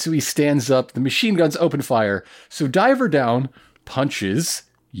 Anasui stands up, the machine guns open fire, so Diver Down punches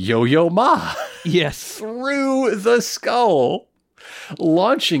Yo-Yo Ma. Yes. Through the skull,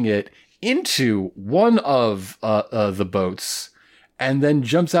 launching it into one of the boats, and then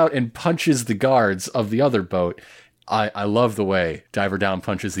jumps out and punches the guards of the other boat. I love the way Diver Down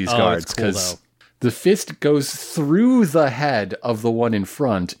punches these guards, because the fist goes through the head of the one in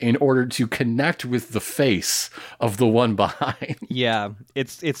front in order to connect with the face of the one behind. Yeah,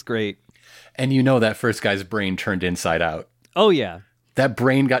 it's great. And you know that first guy's brain turned inside out. Oh, yeah. That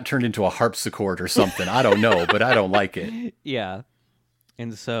brain got turned into a harpsichord or something. I don't know, but I don't like it. Yeah.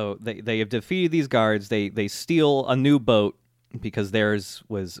 And so they have defeated these guards. They steal a new boat because theirs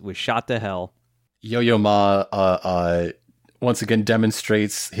was shot to hell. Yo-Yo Ma once again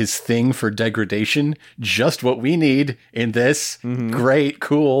demonstrates his thing for degradation. Just what we need in this. Great,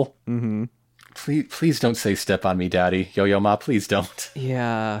 cool. Please don't say "Step on Me, Daddy." Yo-Yo Ma, please don't.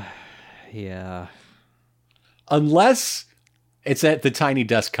 Yeah. Unless it's at the Tiny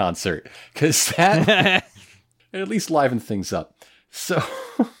Desk concert, because that at least liven things up.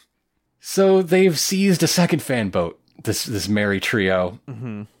 So they've seized a second fan boat, this merry trio,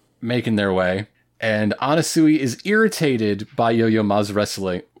 making their way. And Anasui is irritated by Yo-Yo Ma's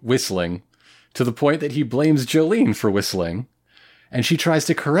whistling to the point that he blames Jolene for whistling. And she tries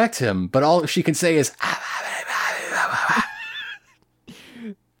to correct him, but all she can say is...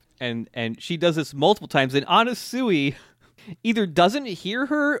 And she does this multiple times, and Anasui either doesn't hear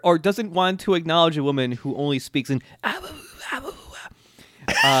her or doesn't want to acknowledge a woman who only speaks in...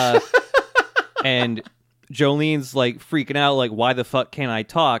 And Jolene's like freaking out, like, why the fuck can't I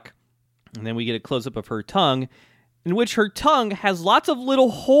talk? And then we get a close-up of her tongue, in which her tongue has lots of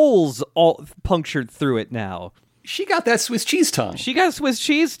little holes all punctured through it now. She got that Swiss cheese tongue. She got a Swiss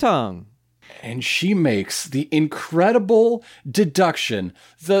cheese tongue. And she makes the incredible deduction,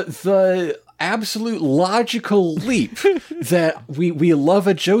 the absolute logical leap that we love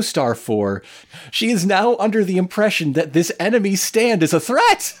a Joestar for. She is now under the impression that this enemy stand is a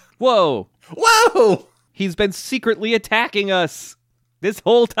threat. Whoa. Whoa! He's been secretly attacking us this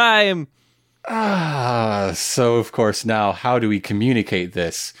whole time. So of course now, how do we communicate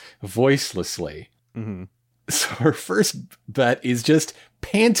this voicelessly? Mm-hmm. So her first bet is just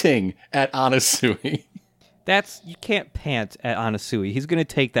panting at Anasui. You can't pant at Anasui. He's going to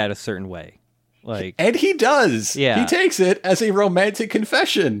take that a certain way. And he does. Yeah. He takes it as a romantic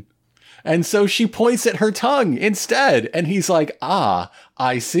confession. And so she points at her tongue instead. And he's like,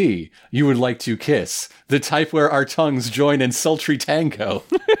 I see. You would like to kiss. The type where our tongues join in sultry tango.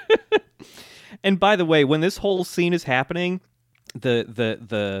 And by the way, when this whole scene is happening,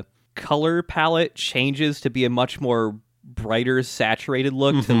 the color palette changes to be a much more brighter, saturated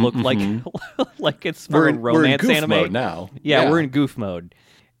look to look like like it's from a romance we're in goof anime mode now. Yeah, we're in goof mode.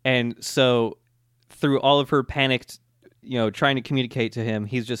 And so through all of her panicked, trying to communicate to him,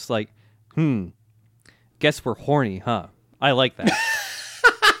 he's just like, guess we're horny, huh? I like that.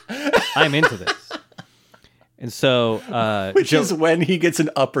 I'm into this. And so which is when he gets an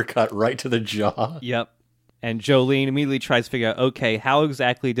uppercut right to the jaw. Yep. And Jolene immediately tries to figure out, okay, how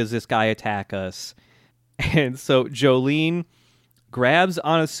exactly does this guy attack us? And so Jolene grabs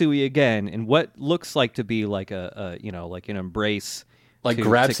Anasui again in what looks like to be like like an embrace. Like to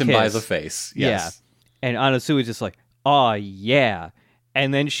grabs him by kiss. the face. Yes. Yeah. And Anasui's just like, oh, yeah.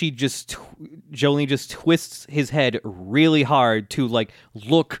 And then Jolene just twists his head really hard to like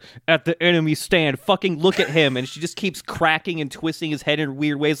look at the enemy stand, fucking look at him, and she just keeps cracking and twisting his head in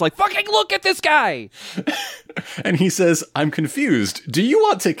weird ways, like, fucking look at this guy. And he says, I'm confused. Do you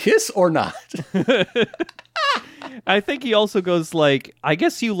want to kiss or not? I think he also goes like, I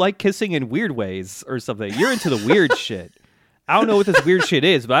guess you like kissing in weird ways or something. You're into the weird shit. I don't know what this weird shit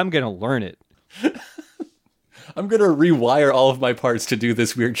is, but I'm gonna learn it. I'm going to rewire all of my parts to do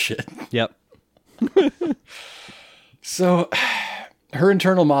this weird shit. Yep. So, her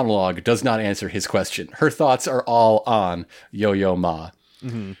internal monologue does not answer his question. Her thoughts are all on Yo-Yo Ma.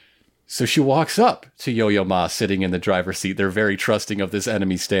 Mm-hmm. So she walks up to Yo-Yo Ma sitting in the driver's seat. They're very trusting of this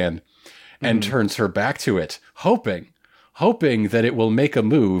enemy stand. And turns her back to it, hoping that it will make a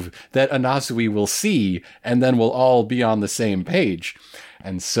move that Anasui will see, and then we'll all be on the same page.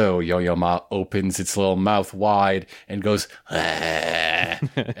 And so Yo-Yo Ma opens its little mouth wide and goes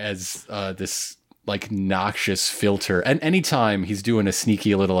as this like noxious filter. And anytime he's doing a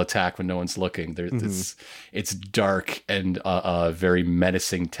sneaky little attack when no one's looking, there's this, it's dark and a very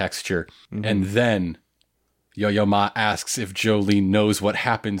menacing texture. And then Yo-Yo Ma asks if Jolene knows what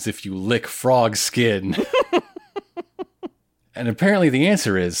happens if you lick frog skin. And apparently the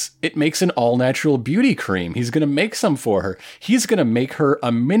answer is, it makes an all-natural beauty cream. He's going to make some for her. He's going to make her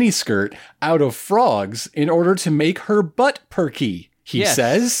a miniskirt out of frogs in order to make her butt perky, he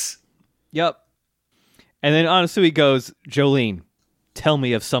says. Yep. And then Anasui goes, Jolene, tell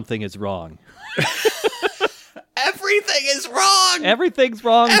me if something is wrong. Everything is wrong! Everything's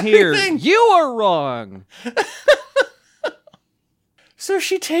wrong here. You are wrong! So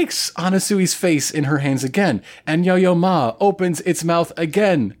she takes Anasui's face in her hands again, and Yo-Yo Ma opens its mouth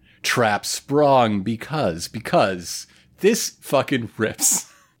again. Trap sprung because this fucking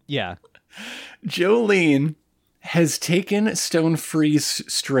rips. Yeah. Jolene has taken Stone Free's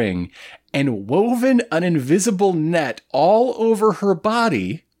string and woven an invisible net all over her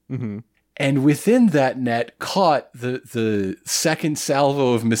body, and within that net caught the second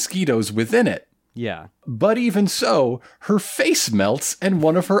salvo of mosquitoes within it. Yeah. But even so, her face melts and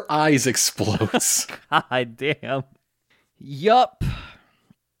one of her eyes explodes. God damn. Yup.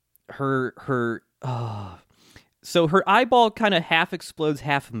 So her eyeball kind of half explodes,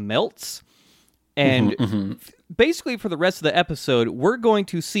 half melts. And basically for the rest of the episode, we're going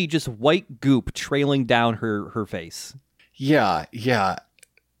to see just white goop trailing down her face. Yeah.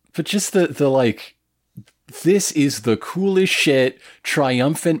 But just the like, this is the coolest shit,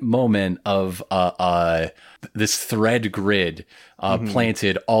 triumphant moment of this thread grid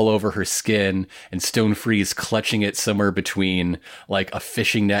planted all over her skin, and Stone Freeze clutching it somewhere between like a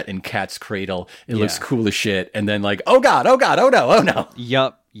fishing net and cat's cradle. It looks cool as shit. And then like, oh God, oh no.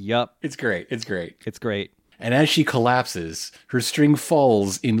 Yup. It's great. It's great. And as she collapses, her string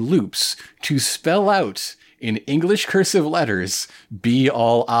falls in loops to spell out in English cursive letters, be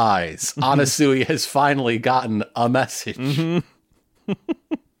all eyes. Anasui has finally gotten a message. Mm-hmm.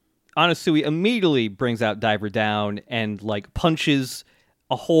 Anasui immediately brings out Diver Down and, like, punches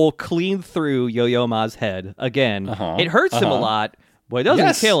a hole clean through Yo-Yo Ma's head. Again, it hurts him a lot, but it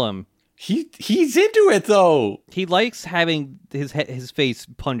doesn't kill him. He's into it, though. He likes having his face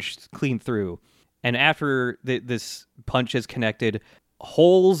punched clean through. And after this punch is connected,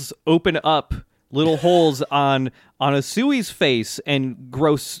 holes open up, little holes on Anasui's face, and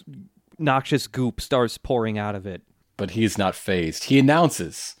gross, noxious goop starts pouring out of it. But he's not fazed. He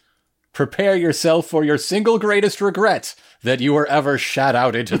announces, "Prepare yourself for your single greatest regret, that you were ever shat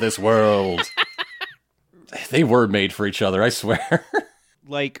out into this world." They were made for each other, I swear.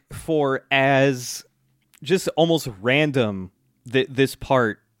 Like, for as just almost random this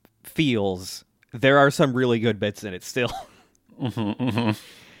part feels, there are some really good bits in it still.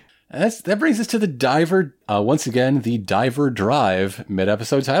 That brings us to the Diver, once again, the Diver Drive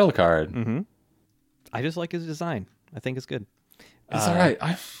mid-episode title card. Mm-hmm. I just like his design. I think it's good. It's all right.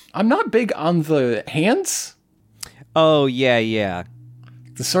 I'm not big on the hands. Oh, yeah.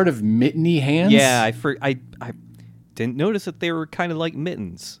 The sort of mitteny hands. Yeah, I didn't notice that they were kind of like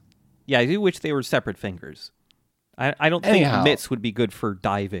mittens. Yeah, I do wish they were separate fingers. I don't think mitts would be good for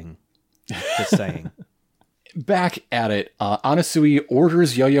diving. Just saying. Back at it, Anasui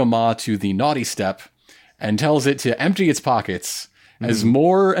orders Yo-Yo Ma to the naughty step and tells it to empty its pockets as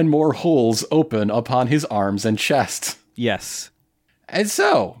more and more holes open upon his arms and chest. Yes. And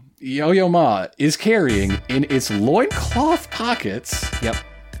so, Yo-Yo Ma is carrying in its loincloth pockets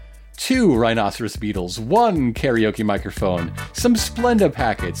 2 rhinoceros beetles, 1 karaoke microphone, some Splenda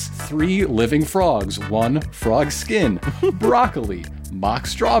packets, 3 living frogs, 1 frog skin, broccoli, mock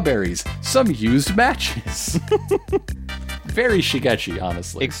strawberries, some used matches. Very Shigechi,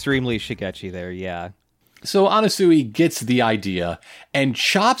 honestly. Extremely Shigechi there, yeah. So Anasui gets the idea and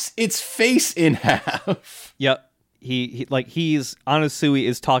chops its face in half. Yep. Anasui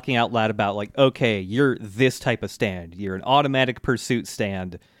is talking out loud about, like, okay, you're this type of stand. You're an automatic pursuit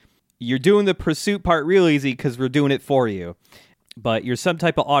stand. You're doing the pursuit part real easy because we're doing it for you. But you're some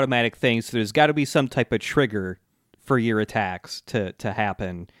type of automatic thing, so there's got to be some type of trigger for your attacks to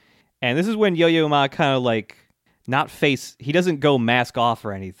happen. And this is when Yo-Yo Ma kind of, like, he doesn't go mask off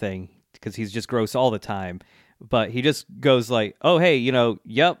or anything because he's just gross all the time. But he just goes like, oh, hey,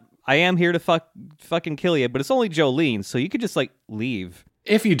 yep, I am here to fucking kill you, but it's only Jolene, so you could just, like, leave.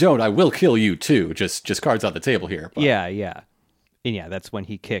 If you don't, I will kill you, too. Just cards on the table here. But. Yeah. And yeah, that's when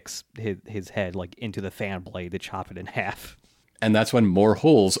he kicks his head, like, into the fan blade to chop it in half. And that's when more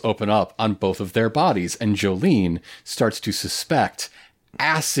holes open up on both of their bodies, and Jolene starts to suspect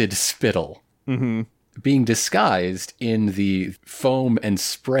acid spittle being disguised in the foam and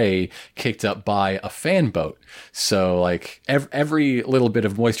spray kicked up by a fan boat. So, like, every little bit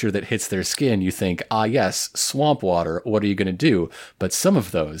of moisture that hits their skin, you think, yes, swamp water, what are you going to do? But some of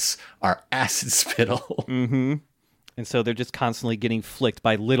those are acid spittle. Mm-hmm. And so they're just constantly getting flicked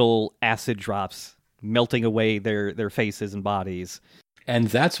by little acid drops, melting away their faces and bodies. And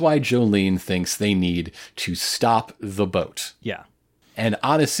that's why Jolene thinks they need to stop the boat. Yeah. And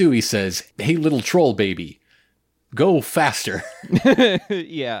Anasui says, hey, little troll baby, go faster.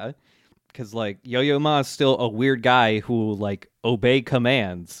 Yeah. Because, like, Yo-Yo Ma is still a weird guy who will, like, obey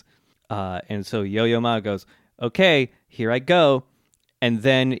commands. And so Yo-Yo Ma goes, okay, here I go. And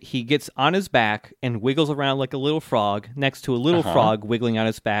then he gets on his back and wiggles around like a little frog next to a little frog wiggling on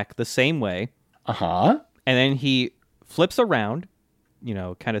his back the same way. And then he flips around,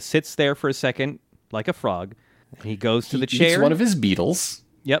 kind of sits there for a second like a frog. And he goes to the chair. He eats one of his beetles.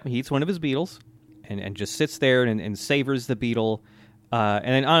 Yep, he eats one of his beetles and just sits there and savors the beetle. And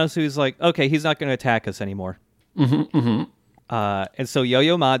then Anasui's like, okay, he's not going to attack us anymore. And so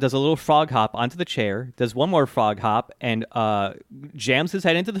Yo-Yo Ma does a little frog hop onto the chair, does one more frog hop, and jams his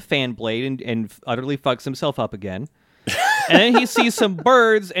head into the fan blade and utterly fucks himself up again. And then he sees some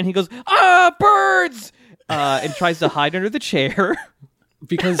birds, and he goes, birds! And tries to hide under the chair.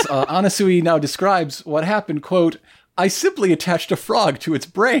 Because Anasui now describes what happened, quote, I simply attached a frog to its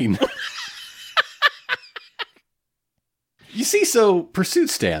brain. You see, so pursuit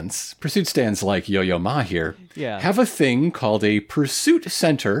stands like Yo-Yo Ma here, have a thing called a pursuit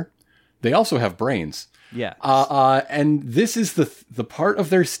center. They also have brains. Yeah. And this is the part of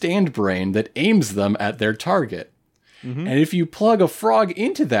their stand brain that aims them at their target. And if you plug a frog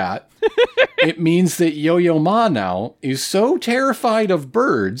into that, it means that Yo-Yo Ma now is so terrified of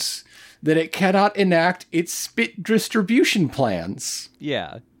birds that it cannot enact its spit distribution plans.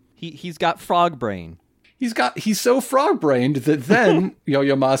 Yeah. He's got frog brain. He's so frog-brained that then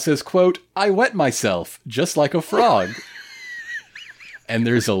Yo-Yo Ma says, quote, "I wet myself just like a frog." And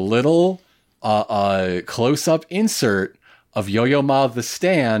there's a little close-up insert of Yo-Yo Ma the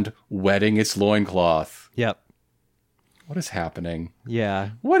stand wetting its loincloth. Yep. What is happening?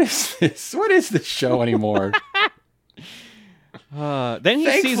 Yeah. What is this? What is this show anymore? Then he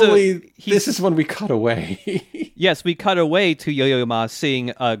Thankfully, this is when we cut away. Yes, we cut away to Yo-Yo Ma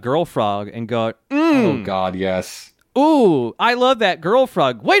seeing a girl frog and go, Oh, God, yes. Ooh, I love that girl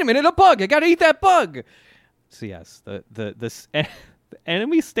frog. Wait a minute, a bug. I gotta eat that bug. So yes, the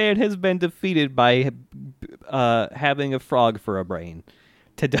enemy stand has been defeated by having a frog for a brain.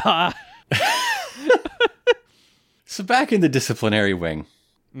 Ta-da! So back in the disciplinary wing,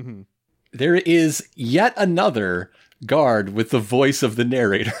 there is yet another guard with the voice of the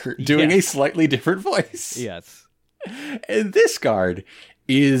narrator doing a slightly different voice. Yes. And this guard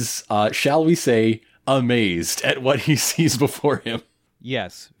is, shall we say, amazed at what he sees before him.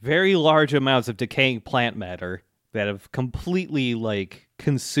 Yes, very large amounts of decaying plant matter that have completely,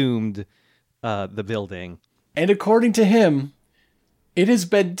 consumed the building. And according to him, it has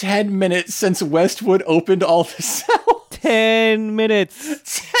been 10 minutes since Westwood opened all the cells. 10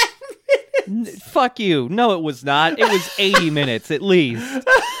 minutes. 10 minutes. Fuck you. No, it was not. It was 80 minutes at least.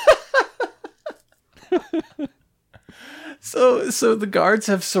 So the guards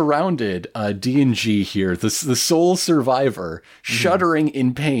have surrounded D&G here, the sole survivor, shuddering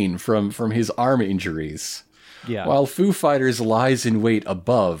in pain from his arm injuries. Yeah. While Foo Fighters lies in wait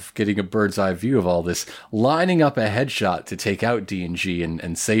above, getting a bird's eye view of all this, lining up a headshot to take out D&G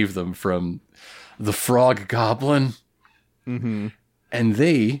and save them from the frog goblin. Mm-hmm. And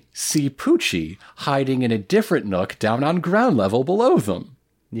they see Poochie hiding in a different nook down on ground level below them.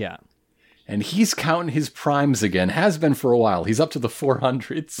 Yeah. And he's counting his primes again, has been for a while. He's up to the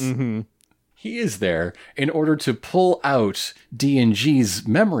 400s. Mm-hmm. He is there in order to pull out D&G's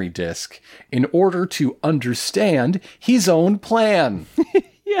memory disk in order to understand his own plan.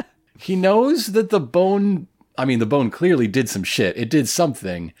 Yeah. He knows that the bone clearly did some shit. It did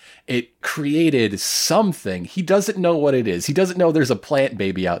something. It created something. He doesn't know what it is. He doesn't know there's a plant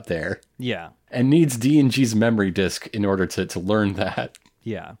baby out there. Yeah. And needs D&G's memory disk in order to learn that.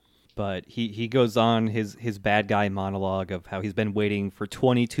 Yeah. But he goes on his bad guy monologue of how he's been waiting for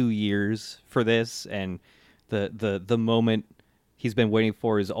 22 years for this, and the moment he's been waiting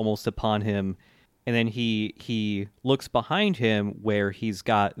for is almost upon him. And then he looks behind him where he's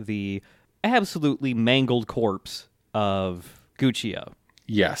got the absolutely mangled corpse of Guccio.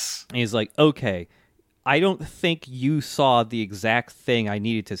 Yes. And he's like, okay, I don't think you saw the exact thing I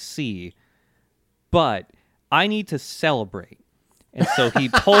needed to see, but I need to celebrate. And so he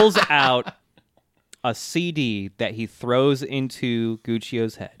pulls out a CD that he throws into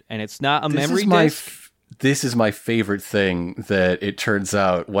Guccio's head. And it's not a memory disc. This is my favorite thing that it turns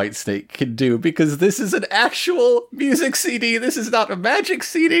out Whitesnake can do, because this is an actual music CD. This is not a magic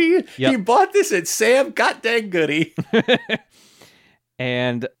CD. Yep. He bought this at Sam Goddamn Goody.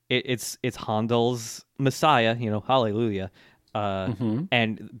 And it's Handel's Messiah, Hallelujah.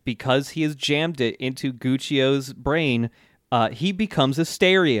 And because he has jammed it into Guccio's brain, he becomes a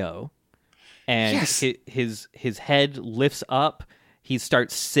stereo, and his head lifts up. He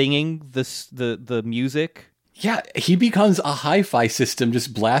starts singing the music. Yeah, he becomes a hi-fi system,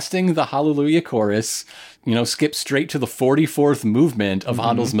 just blasting the Hallelujah chorus. Skip straight to the 44th movement of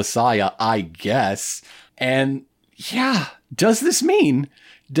Handel's Messiah, I guess. And yeah, does this mean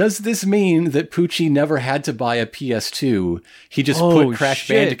that Poochie never had to buy a PS2? He just put Crash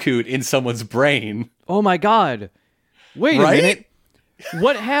Bandicoot in someone's brain. Oh my God. Wait a minute.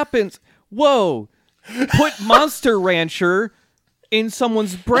 What happens? Whoa. Put Monster Rancher in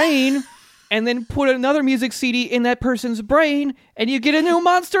someone's brain and then put another music CD in that person's brain and you get a new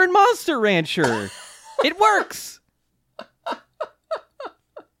monster in Monster Rancher. It works.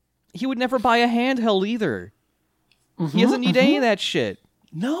 He would never buy a handheld either. He doesn't need any of that shit.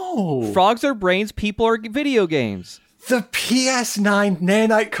 No. Frogs are brains, people are video games. The PS9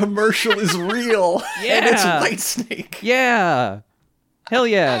 nanite commercial is real. Yeah. And it's Whitesnake. Yeah. Hell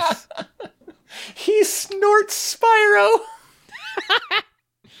yes. He snorts Spyro.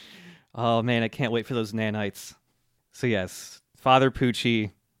 Oh man, I can't wait for those nanites. So yes, Father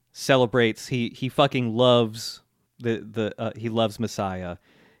Poochie celebrates. He fucking loves he loves Messiah.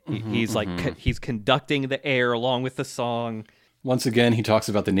 He's he's conducting the air along with the song. Once again, he talks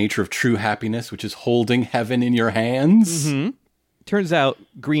about the nature of true happiness, which is holding heaven in your hands. Mm-hmm. Turns out,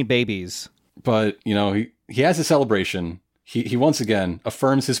 green babies. But, he has a celebration. He once again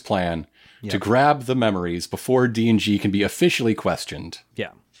affirms his plan to grab the memories before D&G can be officially questioned.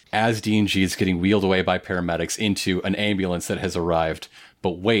 Yeah. as D&G is getting wheeled away by paramedics into an ambulance that has arrived.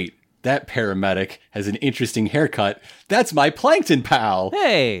 But wait, that paramedic has an interesting haircut. That's my Plankton pal.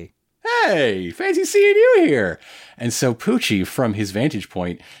 Hey! Hey, fancy seeing you here. And so Poochie, from his vantage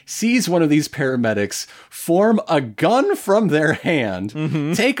point, sees one of these paramedics form a gun from their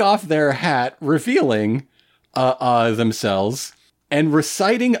hand, take off their hat, revealing themselves, and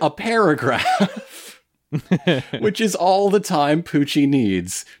reciting a paragraph, which is all the time Poochie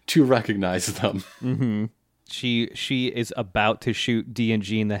needs to recognize them. Mm-hmm. She is about to shoot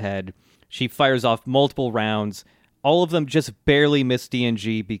D&G in the head. She fires off multiple rounds. All of them just barely miss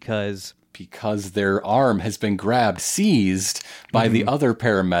D&G because their arm has been grabbed, seized by the other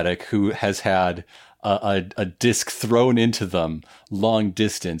paramedic who has had a disc thrown into them long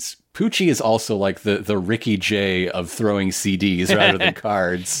distance. Poochie is also like the Ricky Jay of throwing CDs rather than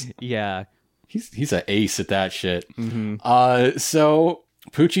cards. Yeah. He's an ace at that shit. So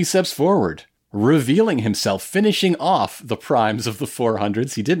Poochie steps forward, revealing himself, finishing off the primes of the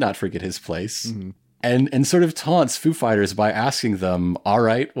 400s. He did not forget his place. And sort of taunts Foo Fighters by asking them, all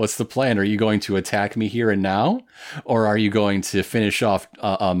right, what's the plan? Are you going to attack me here and now? Or are you going to finish off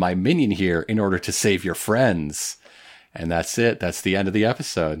my minion here in order to save your friends? And that's it. That's the end of the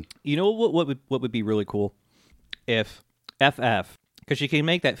episode. You know what would be really cool? If FF, because she can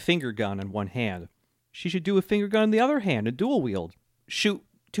make that finger gun in one hand, she should do a finger gun in the other hand, a dual wield. Shoot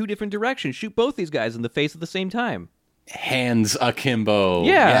two different directions. Shoot both these guys in the face at the same time. Hands akimbo.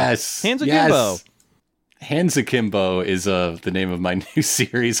 Yeah. Yes. Hands akimbo. Yes. Hands Akimbo is the name of my new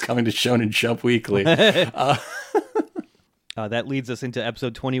series coming to Shonen Jump Weekly. That leads us into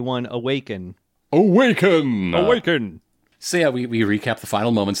episode 21, Awaken. Awaken! So yeah, we recap the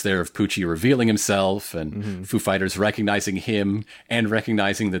final moments there of Poochie revealing himself and Foo Fighters recognizing him and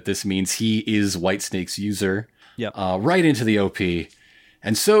recognizing that this means he is Whitesnake's user. Yep. Right into the OP.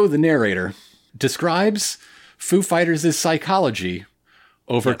 And so the narrator describes Foo Fighters' psychology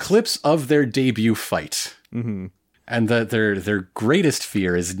over clips of their debut fight. And that their greatest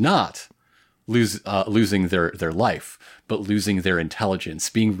fear is not losing their life, but losing their intelligence,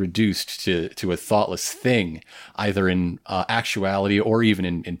 being reduced to a thoughtless thing, either in actuality or even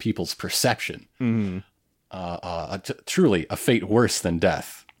in people's perception. Truly a fate worse than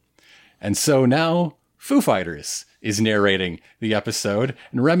death. And so now Foo Fighters is narrating the episode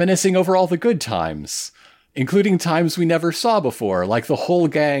and reminiscing over all the good times, including times we never saw before, like the whole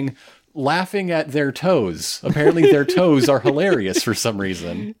gang laughing at their toes. Apparently their toes are hilarious for some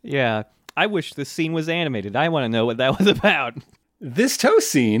reason. Yeah. I wish this scene was animated. I want to know what that was about. This toe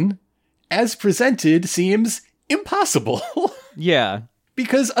scene, as presented, seems impossible. Yeah.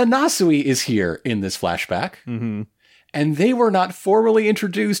 Because Anasui is here in this flashback. And they were not formally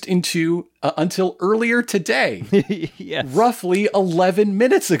introduced into until earlier today. Yes. Roughly 11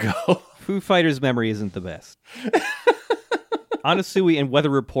 minutes ago. Foo Fighters' memory isn't the best. Anasui and Weather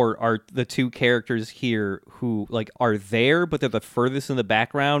Report are the two characters here who are there, but they're the furthest in the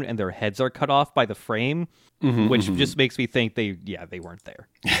background, and their heads are cut off by the frame, which just makes me think they weren't there.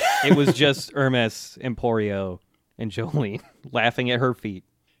 It was just Hermes, Emporio, and Jolene laughing at her feet.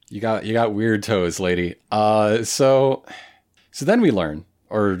 You got weird toes, lady. So then we learn,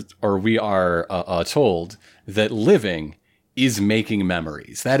 or we are told that living is making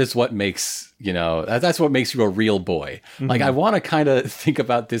memories. That is what makes, that's what makes you a real boy. I want to kind of think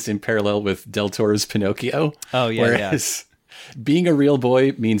about this in parallel with Del Toro's Pinocchio. Oh, yeah. Whereas being a real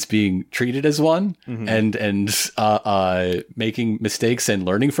boy means being treated as one and making mistakes and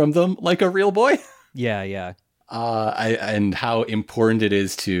learning from them like a real boy. Yeah. And how important it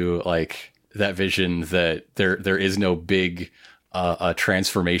is to that vision that there is no big a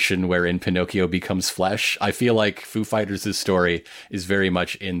transformation wherein Pinocchio becomes flesh. I feel like Foo Fighters' story is very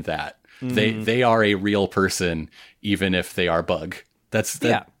much in that. They are a real person, even if they are bug.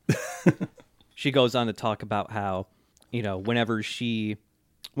 Yeah. She goes on to talk about how, whenever she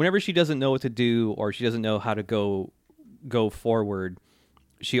doesn't know what to do or she doesn't know how to go forward,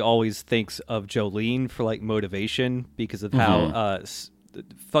 she always thinks of Jolene for motivation because of how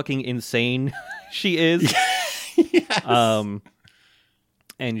fucking insane she is. Yes.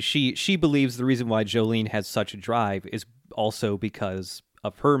 And she believes the reason why Jolene has such a drive is also because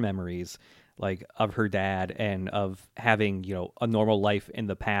of her memories, of her dad and of having, a normal life in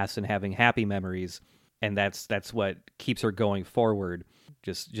the past and having happy memories. And that's what keeps her going forward.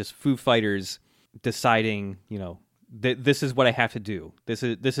 Just Foo Fighters deciding, this is what I have to do. This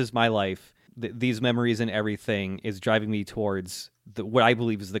is my life. These memories and everything is driving me towards what I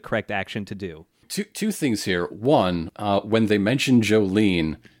believe is the correct action to do. Two things here. One, when they mention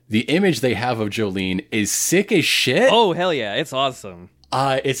Jolene, the image they have of Jolene is sick as shit. Oh, hell yeah. It's awesome.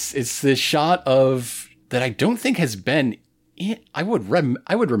 It's this shot of that I don't think has been. I would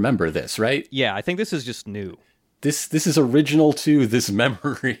remember this, right? Yeah, I think this is just new. This is original to this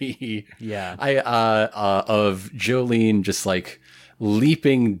memory. Yeah. Of Jolene just like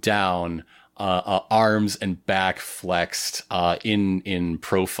leaping down, arms and back flexed, in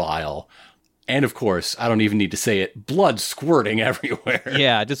profile. And of course, I don't even need to say it, blood squirting everywhere.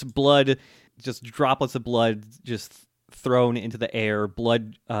 Yeah, just blood, just droplets of blood just thrown into the air,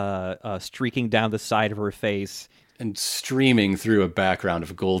 blood streaking down the side of her face. And streaming through a background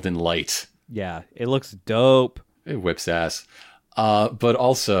of golden light. Yeah, it looks dope. It whips ass. But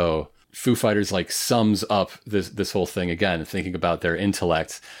also, Foo Fighters like sums up this whole thing again, thinking about their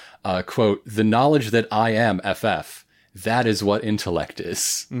intellect. Quote, "The knowledge that I am FF, that is what intellect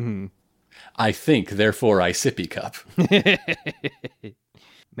is. Mm-hmm. I think, therefore I sippy cup."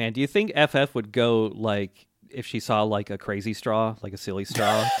 Man, do you think FF would go, like, if she saw, like, a crazy straw, like a silly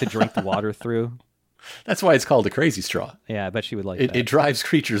straw, to drink the water through? That's why it's called a crazy straw. Yeah, I bet she would like that. It drives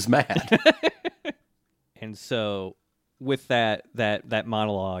creatures mad. And so, with that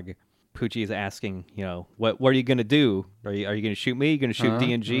monologue, Poochie is asking, you know, what are you going to do? Are you going to shoot me? Are you going to shoot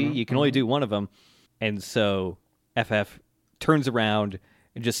D&G? You can only do one of them. And so, FF turns around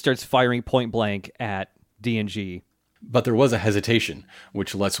and just starts firing point blank at D&G. But there was a hesitation,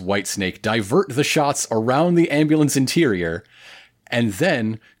 which lets Whitesnake divert the shots around the ambulance interior and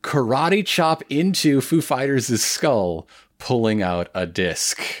then karate chop into Foo Fighters' skull, pulling out a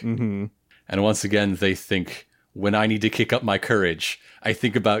disc. Mm-hmm. And once again, they think, when I need to kick up my courage, I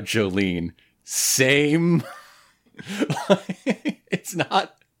think about Jolene. Same. It's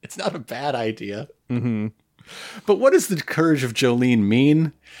not a bad idea. Mm-hmm. But what does the courage of Jolene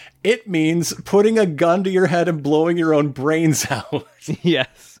mean? It means putting a gun to your head and blowing your own brains out.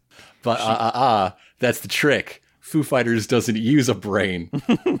 Yes. But that's the trick. Foo Fighters doesn't use a brain.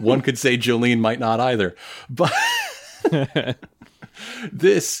 One could say Jolene might not either. But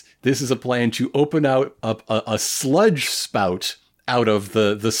this is a plan to open out a sludge spout out of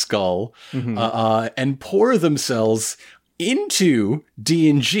the skull, and pour themselves into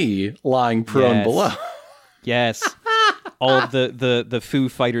D&G lying prone below. Yes. All of the Foo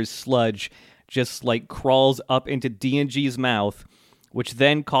Fighters sludge just like crawls up into D&G's mouth, which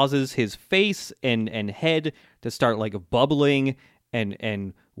then causes his face and head to start like bubbling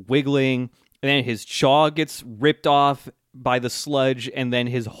and wiggling. And then his jaw gets ripped off by the sludge, and then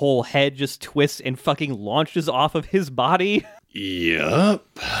his whole head just twists and fucking launches off of his body.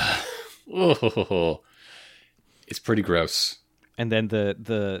 Yup. Oh, it's pretty gross. And then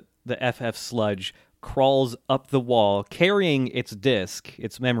the FF sludge crawls up the wall, carrying its disc,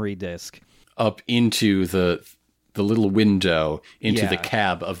 its memory disc, up into the little window into the Yeah.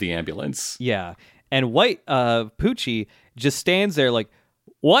 cab of the ambulance. Yeah. And Poochie just stands there like,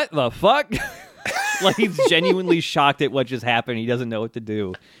 what the fuck? Like he's genuinely shocked at what just happened. He doesn't know what to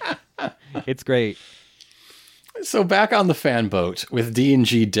do. It's great. So back on the fan boat with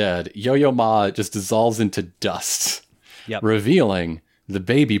D&G dead, Yo-Yo Ma just dissolves into dust, Yep. revealing the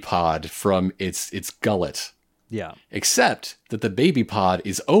baby pod from its gullet. Yeah. Except that the baby pod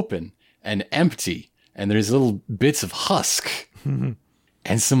is open and empty, and there's little bits of husk. And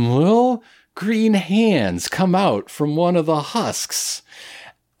some little green hands come out from one of the husks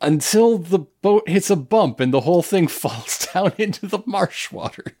until the boat hits a bump and the whole thing falls down into the marsh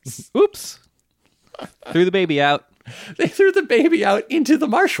waters. Oops. Threw the baby out. They threw the baby out into the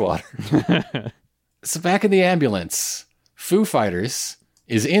marsh water. So back in the ambulance, Foo Fighters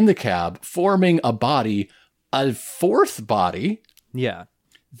is in the cab forming a fourth body. Yeah.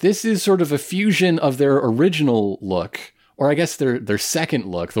 This is sort of a fusion of their original look, or I guess their second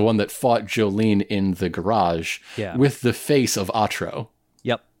look, the one that fought Jolene in the garage, Yeah. with the face of Atro.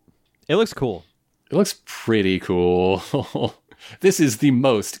 Yep. It looks cool. It looks pretty cool. This is the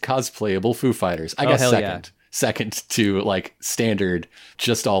most cosplayable Foo Fighters. I guess hell second. Second to like standard,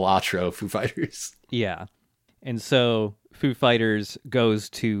 just all Atro Foo Fighters. Yeah. And so Foo Fighters goes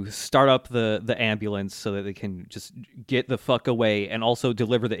to start up the ambulance so that they can just get the fuck away and also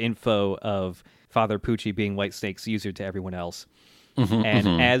deliver the info of Father Poochie being Whitesnake's user to everyone else.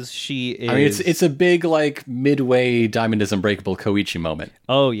 As she is... I mean, it's a big like midway Diamond is Unbreakable Koichi moment.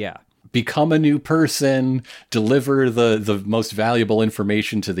 Oh, yeah. Become a new person, deliver the most valuable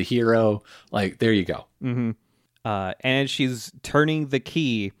information to the hero. Like, there you go. And she's turning the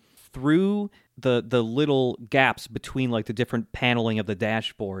key through the little gaps between like the different paneling of the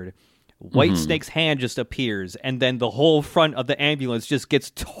dashboard. Whitesnake's hand just appears, and then the whole front of the ambulance just gets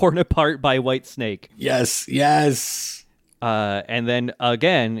torn apart by Whitesnake. Yes. And then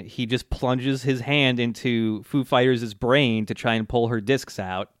again, he just plunges his hand into Foo Fighters' brain to try and pull her discs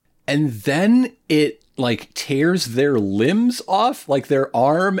out. And then it like tears their limbs off, like their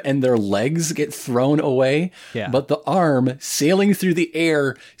arm and their legs get thrown away. Yeah. But the arm sailing through the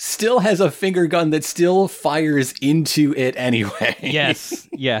air still has a finger gun that still fires into it anyway. Yes.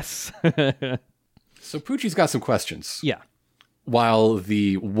 So Poochie's got some questions. Yeah. While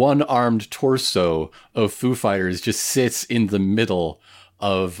the one-armed torso of Foo Fighters just sits in the middle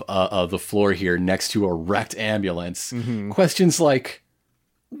of the floor here next to a wrecked ambulance. Questions like,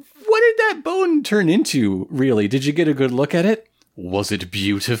 what did that bone turn into, really? Did you get a good look at it? Was it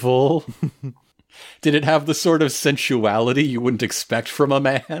beautiful? Did it have the sort of sensuality you wouldn't expect from a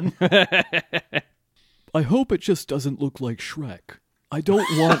man? I hope it just doesn't look like Shrek. I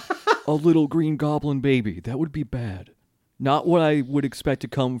don't want a little green goblin baby. That would be bad. Not what I would expect to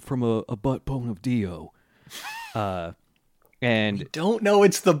come from a butt bone of Dio. And Don't know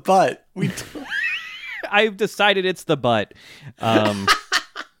it's the butt. We don't. I've decided it's the butt.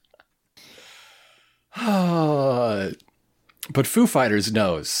 But Foo Fighters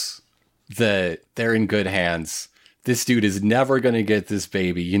knows that they're in good hands. This dude is never going to get this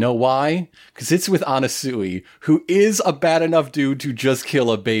baby. You know why? Because it's with Anasui, who is a bad enough dude to just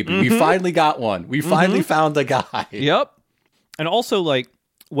kill a baby. We finally got one. We finally found the guy. Yep. And also, like,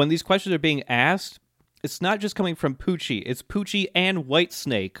 when these questions are being asked, it's not just coming from Poochie. It's Poochie and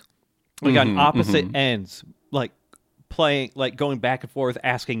Whitesnake, like, on opposite ends, like, playing, like, going back and forth,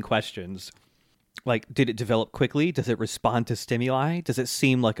 asking questions. Like, did it develop quickly? Does it respond to stimuli? Does it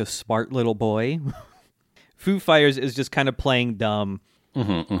seem like a smart little boy? Foo Fighters is just kind of playing dumb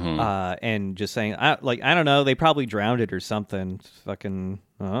and just saying, I don't know, they probably drowned it or something. Fucking,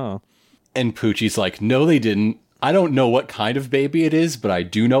 oh. And Poochie's like, no, they didn't. I don't know what kind of baby it is, but I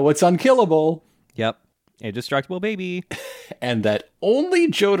do know it's unkillable. Yep. A destructible baby. And that only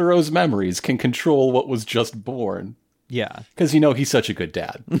Jotaro's memories can control what was just born. Yeah. Because, he's such a good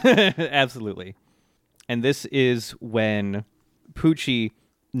dad. Absolutely. And this is when Poochie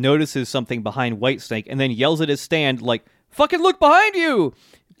notices something behind Whitesnake and then yells at his stand, like, fucking look behind you!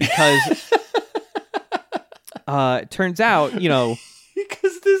 Because it turns out,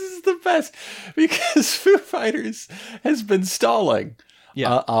 Because this is the best. Because Foo Fighters has been stalling.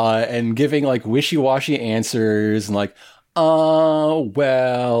 Yeah. And giving, like, wishy-washy answers and, like,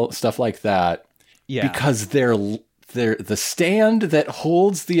 well, stuff like that. Yeah. Because they're the stand that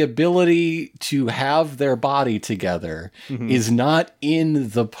holds the ability to have their body together is not in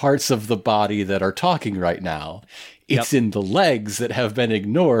the parts of the body that are talking right now. It's in the legs that have been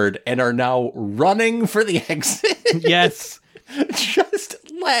ignored and are now running for the exit. Yes. Just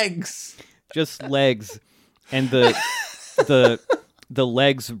legs. Just legs. And the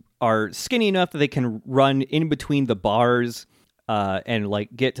legs are skinny enough that they can run in between the bars and,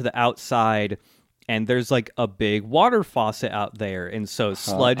 like, get to the outside. And there's, like, a big water faucet out there. And so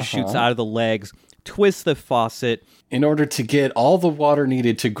sludge shoots out of the legs, twists the faucet. In order to get all the water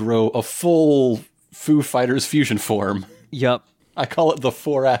needed to grow a full Foo Fighters fusion form. Yep. I call it the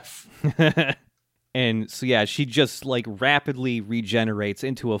 4F. And so, yeah, she just, like, rapidly regenerates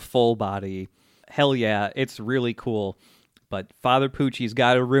into a full body. Hell yeah, it's really cool. But Father Poochie's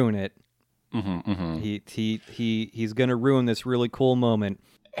got to ruin it. He's going to ruin this really cool moment.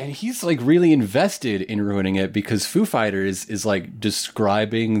 And he's, like, really invested in ruining it because Foo Fighters is, like,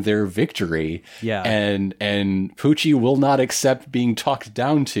 describing their victory. Yeah. And Poochie will not accept being talked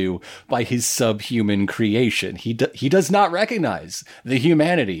down to by his subhuman creation. He does not recognize the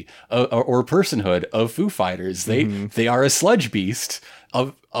humanity or personhood of Foo Fighters. They are a sludge beast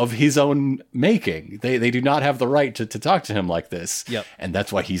of his own making. They do not have the right to talk to him like this. Yep. And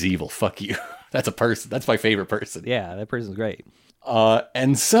that's why he's evil. Fuck you. That's a person. That's my favorite person. Yeah, that person's great.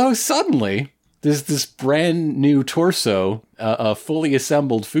 And so suddenly, there's this brand new torso, fully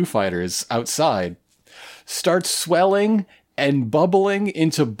assembled Foo Fighters outside, starts swelling and bubbling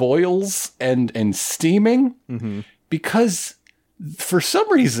into boils and steaming because for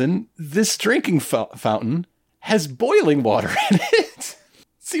some reason, this drinking fountain has boiling water in it.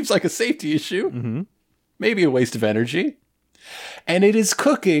 Seems like a safety issue. Maybe a waste of energy. And it is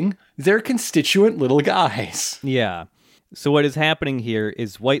cooking their constituent little guys. Yeah. So what is happening here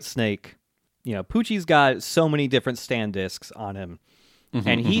is Whitesnake, Poochie's got so many different stand discs on him.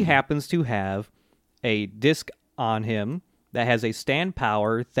 And he happens to have a disc on him that has a stand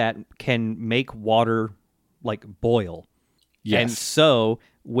power that can make water, like, boil. Yes. And so,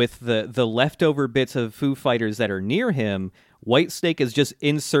 with the leftover bits of Foo Fighters that are near him, Whitesnake is just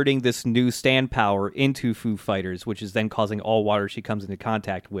inserting this new stand power into Foo Fighters, which is then causing all water she comes into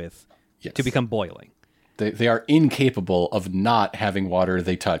contact with to become boiling. They are incapable of not having water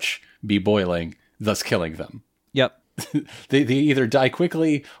they touch be boiling, thus killing them. Yep. They either die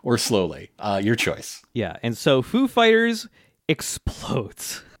quickly or slowly. Your choice. Yeah. And so Foo Fighters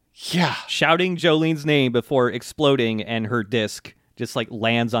explodes, Yeah. shouting Jolene's name before exploding, and her disc just like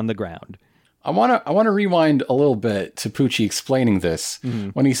lands on the ground. I want to rewind a little bit to Poochie explaining this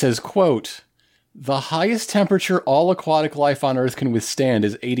when he says, quote, "The highest temperature all aquatic life on Earth can withstand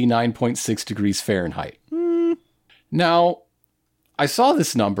is 89.6 degrees Fahrenheit." Now, I saw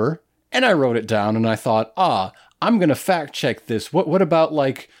this number and I wrote it down and I thought, I'm going to fact check this. What about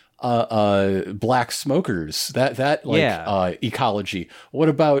like black smokers? That like ecology. What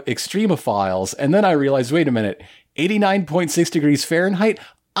about extremophiles? And then I realized, wait a minute, 89.6 degrees Fahrenheit?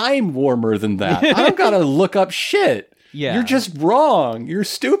 I'm warmer than that. I don't got to look up shit. Yeah. You're just wrong. You're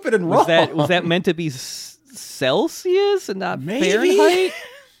stupid and wrong. Was that meant to be Celsius and not Maybe. Fahrenheit?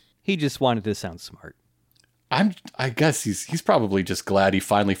 He just wanted to sound smart. I guess he's probably just glad he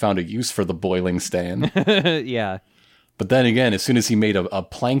finally found a use for the boiling stand. Yeah. But then again, as soon as he made a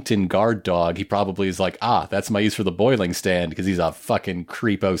plankton guard dog, he probably is like, that's my use for the boiling stand, because he's a fucking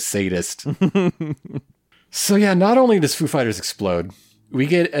creepo sadist. So yeah, not only does Foo Fighters explode, we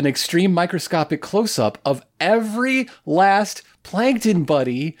get an extreme microscopic close-up of every last plankton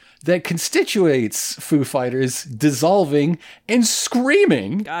buddy that constitutes Foo Fighters dissolving and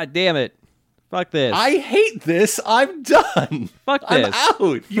screaming. God damn it. Fuck this. I hate this. I'm done. Fuck I'm this.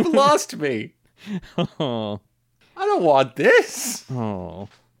 out. You lost me. Oh. I don't want this. Oh.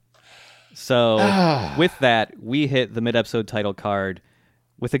 So, with that, we hit the mid-episode title card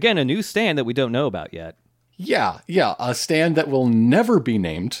with, again, a new stand that we don't know about yet. Yeah, a stand that will never be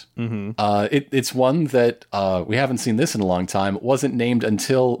named. Mm-hmm. It's one that we haven't seen this in a long time. It wasn't named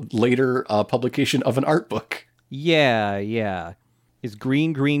until later publication of an art book. Yeah. Is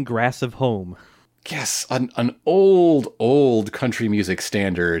Green Green Grass of Home. Yes, an old country music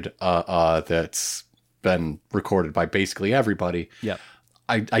standard that's been recorded by basically everybody. Yep.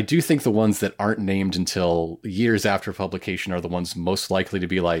 I do think the ones that aren't named until years after publication are the ones most likely to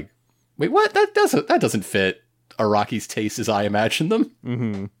be like, wait, what? That doesn't fit Araki's taste as I imagine them.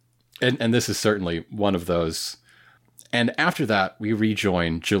 Mm-hmm. And this is certainly one of those. And after that, we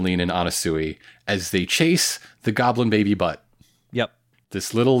rejoin Jolene and Anasui as they chase the goblin baby butt. Yep.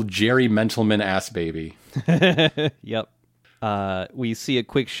 This little Jerry Mentalman ass baby. Yep. We see a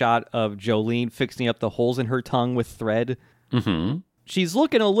quick shot of Jolene fixing up the holes in her tongue with thread. Mm-hmm. She's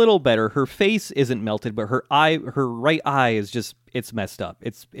looking a little better. Her face isn't melted, but her right eye is just, it's messed up.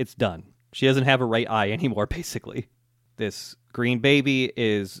 It's done. She doesn't have a right eye anymore, basically. This green baby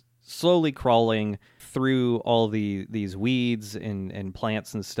is slowly crawling through all these weeds and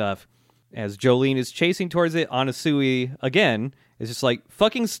plants and stuff. As Jolene is chasing towards it, Anasui, again, is just like,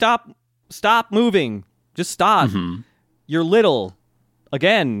 fucking stop moving. Just stop. Mm-hmm. You're little.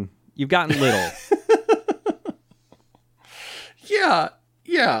 Again, you've gotten little.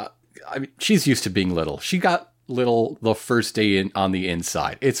 Yeah. I mean, she's used to being little. She got little the first day on the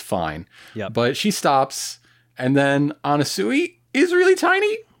inside. It's fine. Yep. But she stops, and then Anasui is really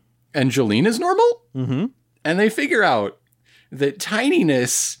tiny, and Jolene is normal. Mm-hmm. And they figure out that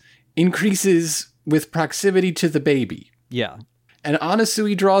tininess increases with proximity to the baby. Yeah. And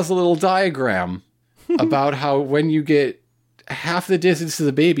Anasui draws a little diagram about how when you get half the distance to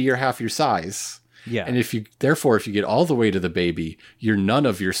the baby, you're half your size. Yeah. And if you get all the way to the baby, you're none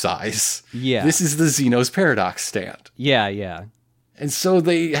of your size. Yeah. This is the Zeno's paradox stand. Yeah. And so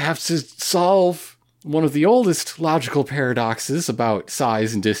they have to solve one of the oldest logical paradoxes about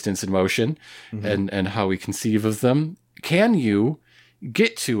size and distance and motion, and how we conceive of them. Can you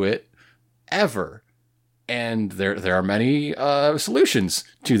get to it ever? And there are many solutions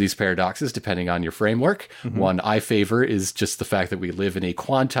to these paradoxes, depending on your framework. Mm-hmm. One I favor is just the fact that we live in a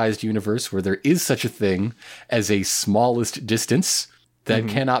quantized universe where there is such a thing as a smallest distance that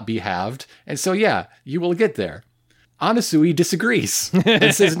cannot be halved. And so, yeah, you will get there. Anasui disagrees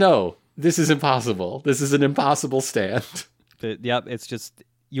and says, no, this is impossible. This is an impossible stand. Yep, it's just,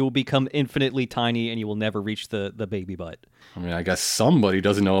 you will become infinitely tiny and you will never reach the baby butt. I mean, I guess somebody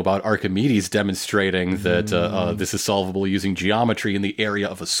doesn't know about Archimedes demonstrating that this is solvable using geometry in the area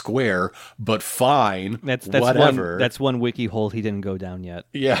of a square, but fine, That's whatever. That's one wiki hole he didn't go down yet.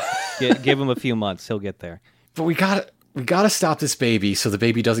 Yeah. Give him a few months, he'll get there. But we gotta stop this baby so the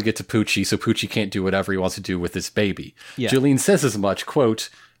baby doesn't get to Poochie, so Poochie can't do whatever he wants to do with this baby. Yeah. Jolene says as much, quote,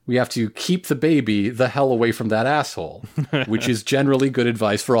 "We have to keep the baby the hell away from that asshole," which is generally good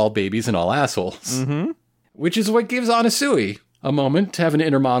advice for all babies and all assholes. Mm-hmm. Which is what gives Anasui a moment to have an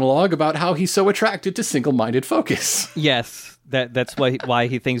inner monologue about how he's so attracted to single-minded focus. Yes, that's why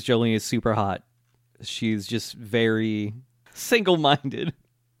he thinks Jolene is super hot. She's just very single-minded.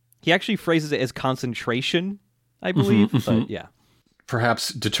 He actually phrases it as concentration, I believe. But yeah.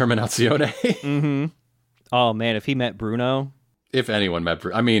 Perhaps determinazione. Oh man, if he met Bruno. If anyone met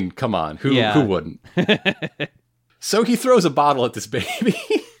Bruno. I mean, come on. Who wouldn't? So he throws a bottle at this baby.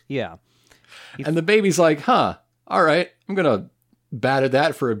 Yeah. And the baby's like, all right, I'm going to bat at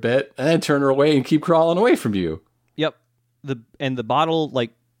that for a bit and then turn her away and keep crawling away from you. Yep. The bottle,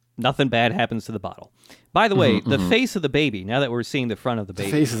 like, nothing bad happens to the bottle. By the way, the face of the baby, now that we're seeing the front of the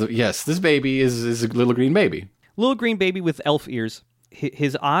baby. Yes, this baby is a little green baby. Little green baby with elf ears.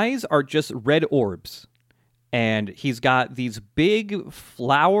 His eyes are just red orbs. And he's got these big,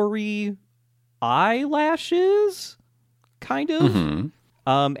 flowery eyelashes, kind of.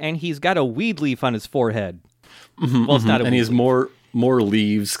 And he's got a weed leaf on his forehead. Well, it's not a weed And he has leaf. more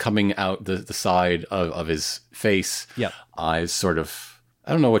leaves coming out the side of his face. Yep. Eyes sort of,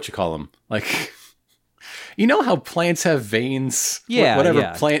 I don't know what you call them. Like, you know how plants have veins? Yeah, Whatever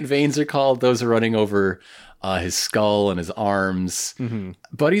yeah. plant veins are called, those are running over his skull and his arms.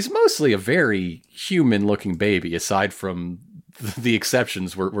 But he's mostly a very human-looking baby, aside from the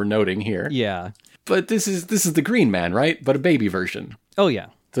exceptions we're noting here. Yeah. But this is the Green Man, right? But a baby version. Oh, yeah.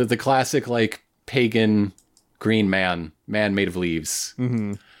 The classic, like, pagan green man made of leaves.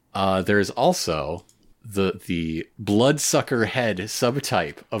 There's also the bloodsucker head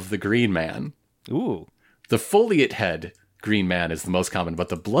subtype of the Green Man. Ooh. The foliate head Green Man is the most common, but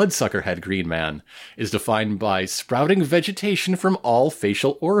the bloodsucker head Green Man is defined by sprouting vegetation from all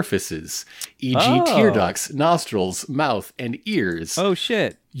facial orifices, e.g. tear ducts, nostrils, mouth, and ears. Oh,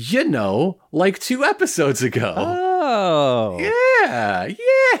 shit. You know, like 2 episodes ago. Oh. Yeah.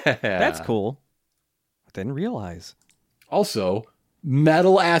 That's cool. I didn't realize. Also,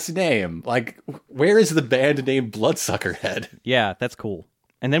 metal-ass name. Like, where is the band name Bloodsucker Head? Yeah, that's cool.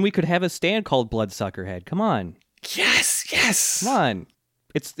 And then we could have a stand called Bloodsucker Head. Come on. Yes. Come on.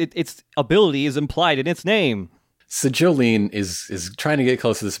 Its ability is implied in its name. So Jolene is trying to get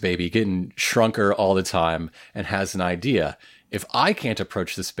close to this baby, getting shrunker all the time, and has an idea. If I can't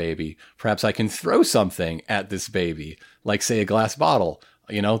approach this baby, perhaps I can throw something at this baby, like, say, a glass bottle.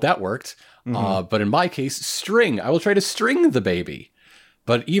 You know, that worked. But in my case, string. I will try to string the baby.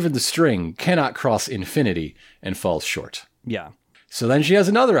 But even the string cannot cross infinity and falls short. Yeah. So then she has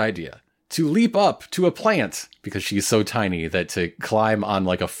another idea. To leap up to a plant, because she's so tiny that to climb on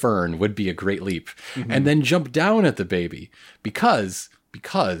like a fern would be a great leap, and then jump down at the baby, because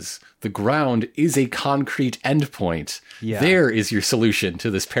the ground is a concrete endpoint. Yeah. There is your solution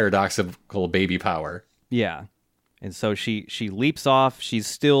to this paradoxical baby power. Yeah. And so she leaps off. She's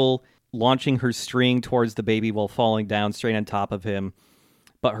still launching her string towards the baby while falling down straight on top of him.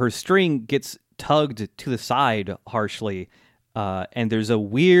 But her string gets tugged to the side harshly. And there's a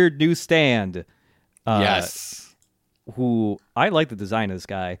weird new stand. Yes. Who, I like the design of this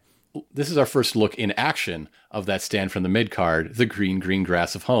guy. This is our first look in action of that stand from the mid-card, the green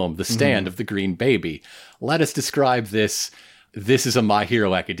grass of home, the stand of the green baby. Let us describe this. This is a My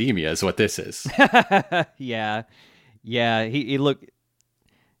Hero Academia is what this is. Yeah. Yeah, he looked...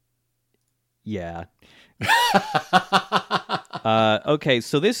 Yeah. Okay,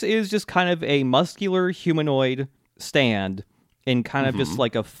 so this is just kind of a muscular humanoid stand in kind of just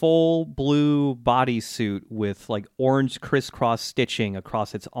like a full blue bodysuit with like orange crisscross stitching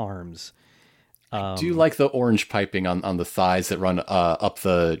across its arms. Do you like the orange piping on the thighs that run up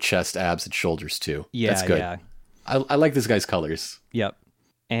the chest, abs, and shoulders too? Yeah, that's good. yeah. I like this guy's colors. Yep.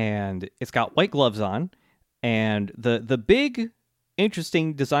 And it's got white gloves on. And the big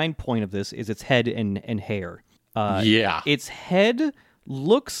interesting design point of this is its head and hair. Yeah. Its head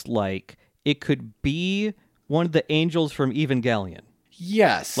looks like it could be one of the angels from Evangelion.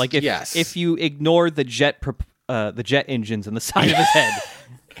 Yes. Like if you ignore the jet engines on the side of his head.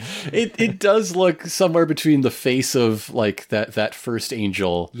 It does look somewhere between the face of like that first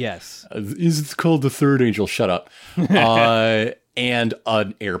angel. Yes. Is called the third angel? Shut up. And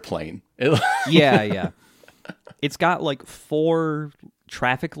an airplane. Yeah. It's got like 4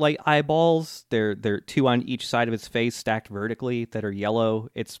 traffic light eyeballs. They're 2 on each side of its face, stacked vertically, that are yellow.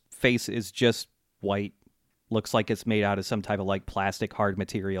 Its face is just white. Looks like it's made out of some type of like plastic hard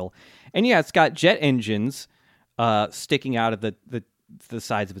material. And yeah, it's got jet engines sticking out of the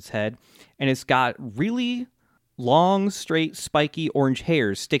sides of its head. And it's got really long, straight, spiky orange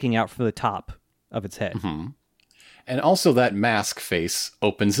hairs sticking out from the top of its head. Mm-hmm. And also that mask face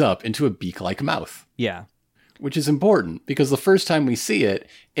opens up into a beak-like mouth. Yeah. Which is important, because the first time we see it,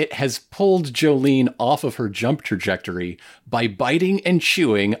 it has pulled Jolene off of her jump trajectory by biting and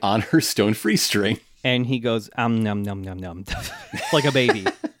chewing on her stone free string. And he goes, num, num, num, num, like a baby.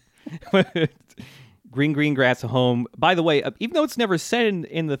 green grass home. By the way, even though it's never said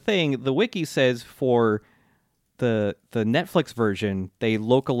in the thing, the wiki says for the Netflix version, they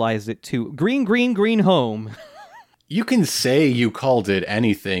localized it to green home. You can say you called it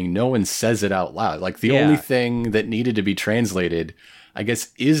anything. No one says it out loud. Like, the only thing that needed to be translated, I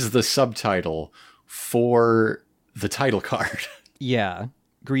guess, is the subtitle for the title card. Yeah.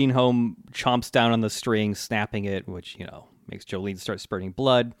 Green home chomps down on the string, snapping it, which, makes Jolene start spurting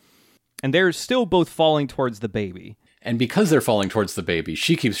blood. And they're still both falling towards the baby. And because they're falling towards the baby,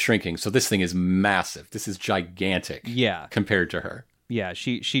 she keeps shrinking. So this thing is massive. This is gigantic. Yeah. Compared to her. Yeah,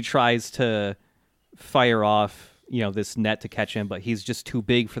 she tries to fire off, this net to catch him, but he's just too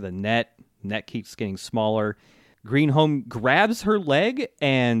big for the net. Net keeps getting smaller. Greenhome grabs her leg,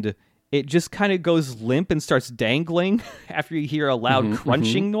 and it just kind of goes limp and starts dangling after you hear a loud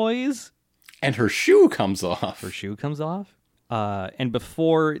crunching noise. And her shoe comes off. Her shoe comes off. And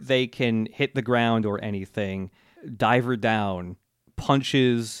before they can hit the ground or anything, Diver Down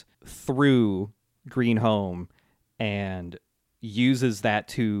punches through Greenhome and uses that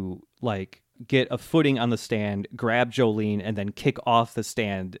to, get a footing on the stand, grab Jolene, and then kick off the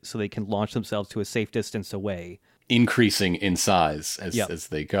stand so they can launch themselves to a safe distance away. Increasing in size as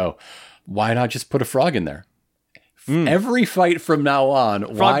they go. Why not just put a frog in there? Every fight from now on,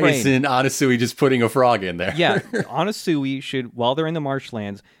 Frog why brain. isn't Anasui just putting a frog in there? Yeah, Anasui should, while they're in the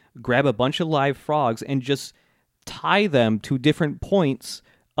marshlands, grab a bunch of live frogs and just tie them to different points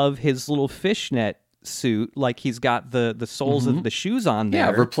of his little fishnet suit, like he's got the soles of the shoes on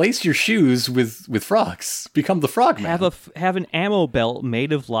there. Yeah, replace your shoes with frogs. Become the frog man. Have an ammo belt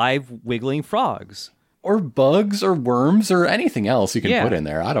made of live wiggling frogs. Or bugs or worms or anything else you can put in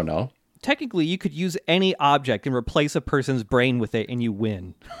there. I don't know. Technically, you could use any object and replace a person's brain with it, and you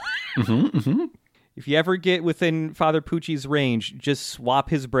win. If you ever get within Father Pucci's range, just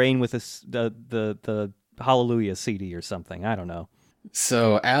swap his brain with the Hallelujah CD or something. I don't know.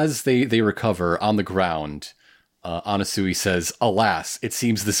 So as they recover on the ground, Anasui says, "Alas, it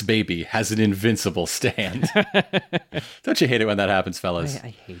seems this baby has an invincible stand." Don't you hate it when that happens, fellas? I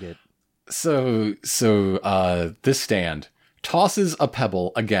hate it. So this stand tosses a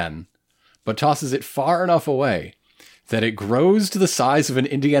pebble again, but tosses it far enough away that it grows to the size of an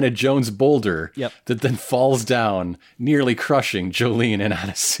Indiana Jones boulder that then falls down, nearly crushing Jolene and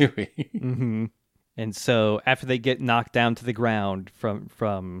Anasui. And so after they get knocked down to the ground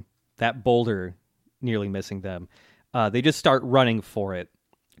from that boulder nearly missing them, they just start running for it,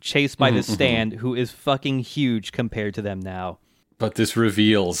 chased by the stand, who is fucking huge compared to them now. But this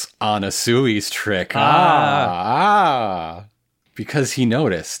reveals Anasui's trick. Because he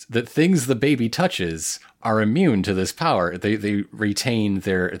noticed that things the baby touches are immune to this power. They retain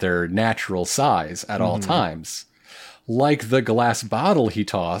their natural size at all times. Like the glass bottle he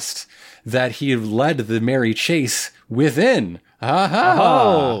tossed that he led the merry chase within.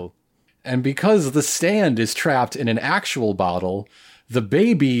 Oh! And because the stand is trapped in an actual bottle, the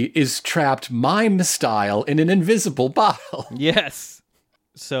baby is trapped mime style in an invisible bottle. Yes.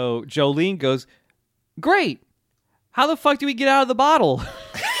 So Jolene goes, "Great! How the fuck do we get out of the bottle?"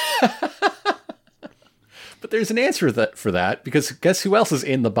 But there's an answer for that, because guess who else is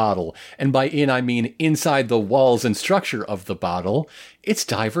in the bottle? And by in, I mean inside the walls and structure of the bottle. It's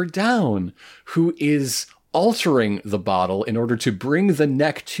Diver Down, who is altering the bottle in order to bring the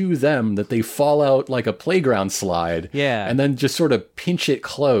neck to them, that they fall out like a playground slide. Yeah. And then just sort of pinch it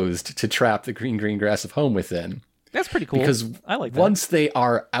closed to trap the green grass of home within. That's pretty cool. Because I like that. Once they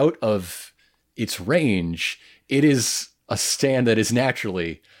are out of its range, it is a stand that is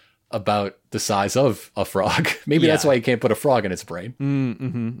naturally about the size of a frog. Maybe that's why you can't put a frog in its brain.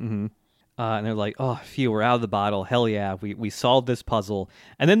 And they're like, "Oh, phew, we're out of the bottle. Hell yeah, we solved this puzzle."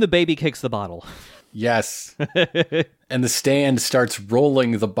 And then the baby kicks the bottle. Yes. And the stand starts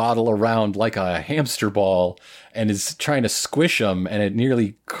rolling the bottle around like a hamster ball and is trying to squish him, and it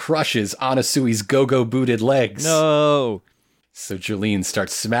nearly crushes Anasui's go-go booted legs. No. So Jolene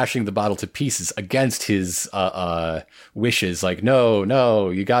starts smashing the bottle to pieces against his wishes. Like, no,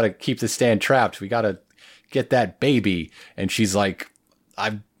 you got to keep the stand trapped. We got to get that baby. And she's like,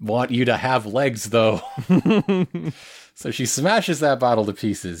 "I want you to have legs, though." So she smashes that bottle to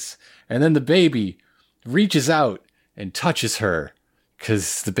pieces. And then the baby reaches out and touches her,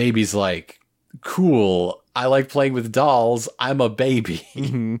 because the baby's like, "Cool, I like playing with dolls. I'm a baby."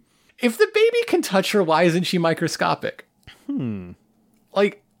 If the baby can touch her, why isn't she microscopic?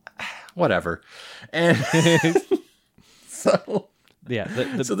 Like, whatever. And so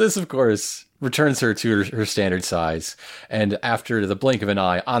this, of course, returns her to her standard size. And after the blink of an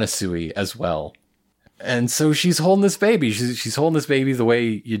eye, Anasui as well. And so she's holding this baby. She's holding this baby the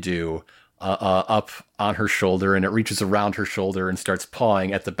way you do. up on her shoulder, and it reaches around her shoulder and starts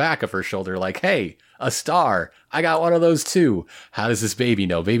pawing at the back of her shoulder like, hey, a star. I got one of those too. How does this baby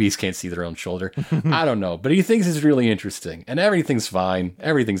know? Babies can't see their own shoulder. I don't know. But he thinks it's really interesting. And everything's fine.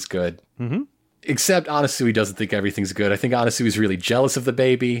 Everything's good. Mm-hmm. Except Anasui doesn't think everything's good. I think Anasui's really jealous of the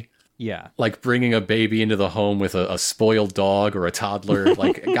baby. Yeah. Like bringing a baby into the home with a spoiled dog or a toddler.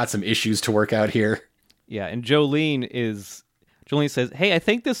 Like, got some issues to work out here. Yeah, and Jolene says, hey, I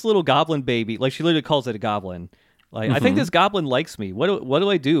think this little goblin baby, like she literally calls it a goblin. Like, I think this goblin likes me. What do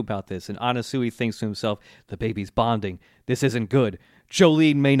I do about this? And Anasui thinks to himself, the baby's bonding. This isn't good.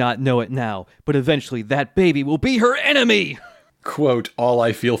 Jolene may not know it now, but eventually that baby will be her enemy. Quote, all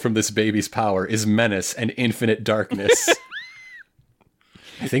I feel from this baby's power is menace and infinite darkness.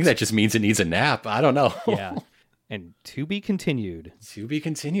 I think that just means it needs a nap. I don't know. Yeah. And to be continued. To be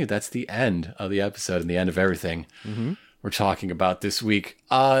continued. That's the end of the episode and the end of everything we're talking about this week.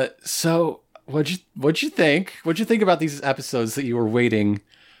 So what'd you think? What'd you think about these episodes that you were waiting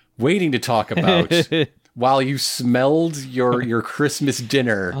to talk about while you smelled your Christmas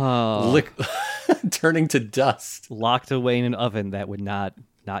dinner turning to dust? Locked away in an oven that would not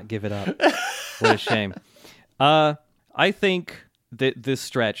give it up. What a shame. I think that this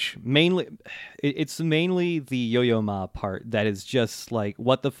stretch, it's mainly the Yo-Yo Ma part that is just like,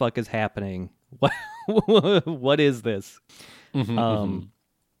 what the fuck is happening? What is this?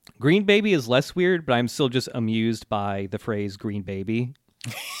 Green Baby is less weird, but I'm still just amused by the phrase Green Baby.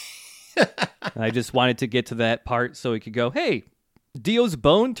 I just wanted to get to that part so we could go, hey, Dio's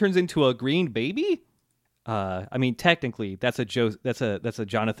bone turns into a green baby? I mean, technically, that's a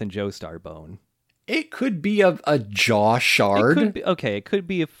Jonathan Joestar bone. It could be a jaw shard. It could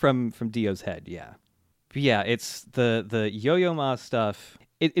be from Dio's head, yeah. But yeah, it's the Yo-Yo Ma stuff.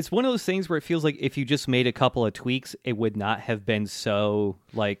 It's one of those things where it feels like if you just made a couple of tweaks, it would not have been so,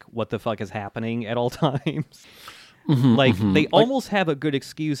 like, what the fuck is happening at all times. They almost have a good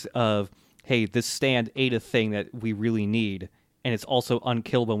excuse of, hey, this stand ate a thing that we really need, and it's also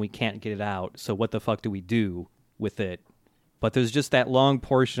unkillable and we can't get it out, so what the fuck do we do with it? But there's just that long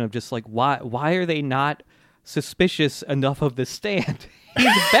portion of just like, why are they not suspicious enough of the stand?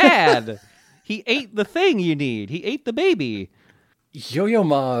 He's bad. He ate the thing you need. He ate the baby. Yo-Yo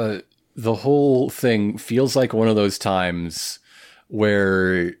Ma, the whole thing feels like one of those times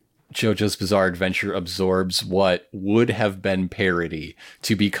where JoJo's Bizarre Adventure absorbs what would have been parody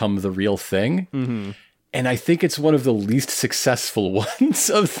to become the real thing. Mm-hmm. And I think it's one of the least successful ones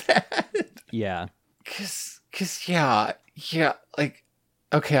of that. Yeah. Cause yeah, like,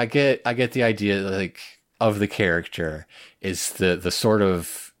 okay, I get the idea, like, of the character is the sort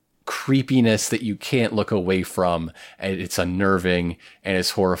of creepiness that you can't look away from, and it's unnerving and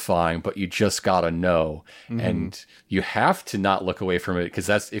it's horrifying, but you just gotta know. And you have to not look away from it, because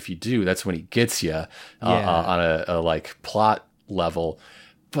if you do, that's when he gets you on a like plot level.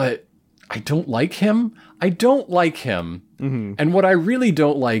 But I don't like him. And what I really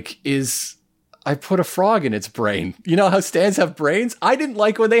don't like is I put a frog in its brain. You know how stands have brains? I didn't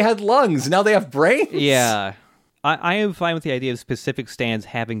like when they had lungs. Now they have brains? Yeah. I am fine with the idea of specific stands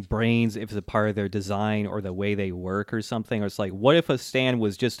having brains if it's a part of their design or the way they work or something. Or it's like, what if a stand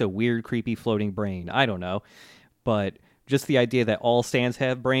was just a weird, creepy floating brain? I don't know. But just the idea that all stands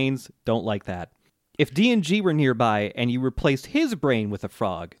have brains, don't like that. If DNG were nearby and you replaced his brain with a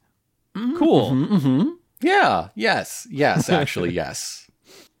frog, cool. Yeah, yes, actually, yes.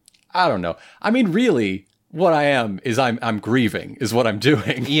 I don't know. I mean, really, what I am is I'm grieving is what I'm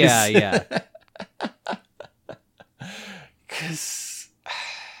doing. Yeah. Because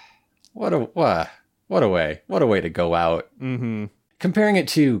what a way to go out. Mm-hmm. Comparing it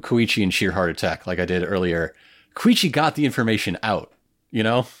to Koichi and Sheer Heart Attack, like I did earlier, Koichi got the information out, you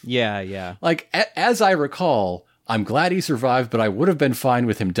know? Yeah. Like, as I recall, I'm glad he survived, but I would have been fine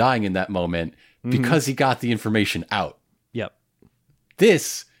with him dying in that moment because he got the information out. Yep.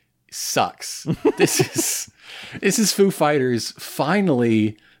 This sucks. This is Foo Fighters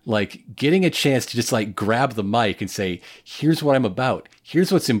finally, like, getting a chance to just, like, grab the mic and say, here's what I'm about.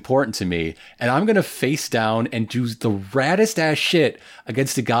 Here's what's important to me. And I'm going to face down and do the raddest ass shit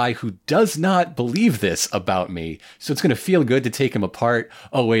against a guy who does not believe this about me. So it's going to feel good to take him apart.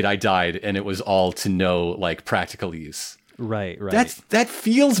 Oh, wait, I died. And it was all to no, like, practical use. Right. That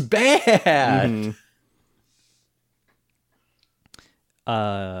feels bad.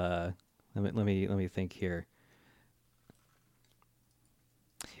 Let me think here.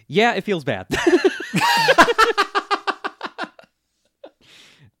 Yeah, it feels bad.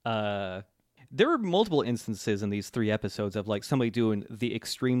 There were multiple instances in these 3 episodes of like somebody doing the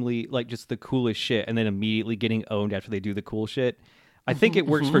extremely, like, just the coolest shit and then immediately getting owned after they do the cool shit. I think it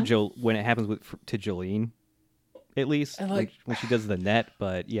works for when it happens to Jolene, at least, And, like, when she does the net.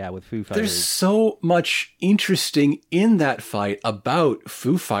 But yeah, with Foo Fighters, There's so much interesting in that fight about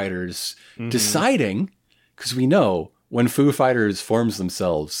Foo Fighters deciding, because we know when Foo Fighters forms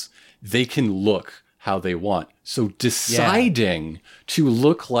themselves, they can look how they want. So deciding to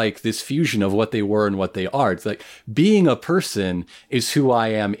look like this fusion of what they were and what they are, it's like being a person is who I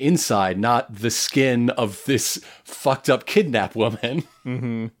am inside, not the skin of this fucked up kidnap woman.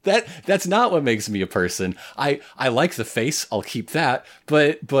 That's not what makes me a person. I like the face, I'll keep that,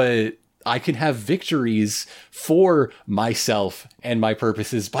 but I can have victories for myself and my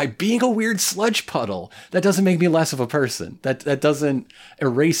purposes by being a weird sludge puddle. That doesn't make me less of a person. That doesn't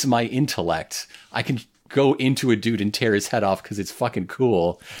erase my intellect. I can go into a dude and tear his head off because it's fucking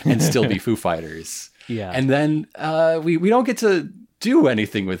cool and still be Foo Fighters. Yeah. And then we don't get to do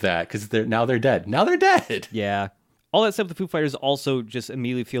anything with that because they're dead. Now they're dead. yeah. All that stuff with the Foo Fighters also just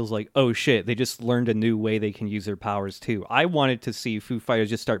immediately feels like, oh shit, they just learned a new way they can use their powers too. I wanted to see Foo Fighters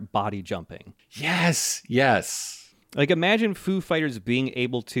just start body jumping. Yes. Like, imagine Foo Fighters being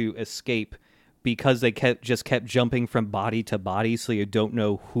able to escape because they kept jumping from body to body, so you don't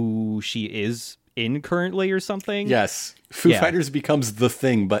know who she is in currently or something. Yes. Foo Fighters becomes the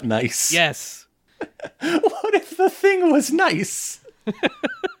Thing, but nice. Yes. What if the Thing was nice?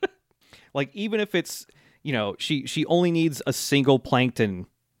 Like, even if it's, you know, she only needs a single plankton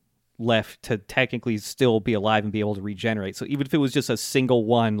left to technically still be alive and be able to regenerate. So even if it was just a single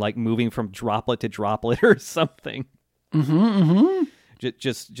one, like moving from droplet to droplet or something.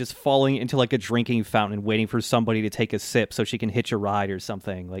 Just falling into like a drinking fountain and waiting for somebody to take a sip so she can hitch a ride or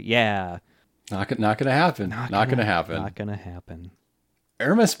something. Like, yeah. Not gonna happen. Not gonna happen. Not gonna happen.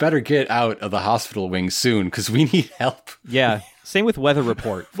 Hermes better get out of the hospital wing soon because we need help. Yeah. Same with Weather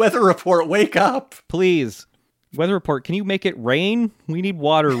Report. Weather Report, wake up. Please. Weather Report, can you make it rain? We need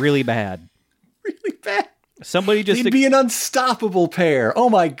water really bad. Really bad. Somebody just... They'd be an unstoppable pair. Oh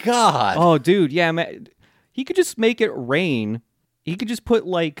my God. Oh, dude, yeah, man. He could just make it rain. He could just put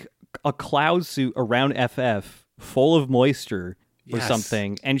like a cloud suit around FF full of moisture or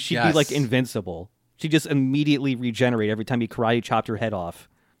something, and she'd be like invincible. She'd just immediately regenerate every time he karate chopped her head off.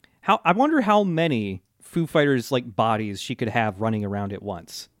 I wonder how many Foo Fighters like bodies she could have running around at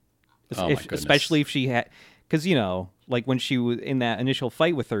once. Oh my goodness. Especially if she had, because you know, like when she was in that initial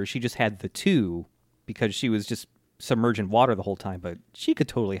fight with her, she just had the two because she was just submerged in water the whole time. But she could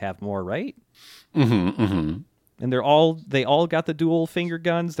totally have more, right? And they all got the dual finger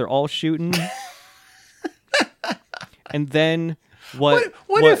guns. They're all shooting. And then what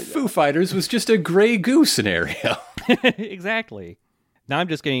if Foo Fighters was just a Grey Goo scenario? Exactly. Now I'm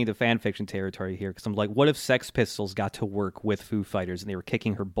just getting into fan fiction territory here because I'm like, what if Sex Pistols got to work with Foo Fighters and they were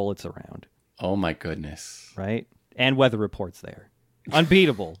kicking her bullets around? Oh my goodness. Right? And Weather Report's there.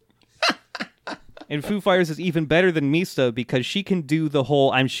 Unbeatable. And Foo Fighters is even better than Mista because she can do the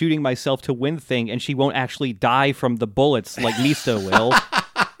whole I'm shooting myself to win thing and she won't actually die from the bullets like Mista will.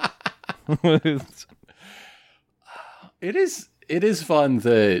 It is fun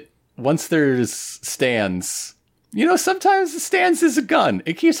that once there's stands, you know, sometimes the stands is a gun.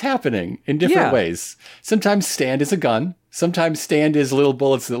 It keeps happening in different ways. Sometimes stand is a gun. Sometimes stand is little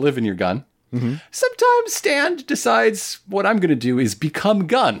bullets that live in your gun. Sometimes stand decides what I'm going to do is become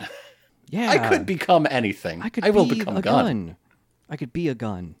gun. Yeah. I could become anything. I will become a gun. I could be a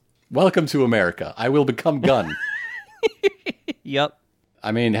gun. Welcome to America. I will become gun. Yep.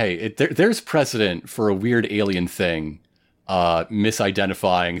 I mean, hey, there's precedent for a weird alien thing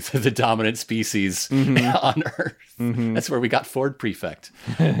misidentifying the dominant species on Earth. That's where we got Ford Prefect.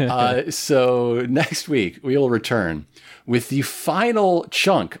 So next week, we will return with the final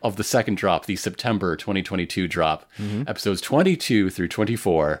chunk of the second drop, the September 2022 drop, episodes 22 through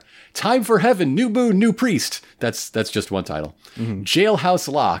 24. Time for Heaven, New Moon, New Priest. That's just one title.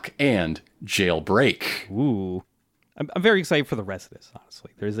 Jailhouse Lock and Jailbreak. Ooh. I'm very excited for the rest of this,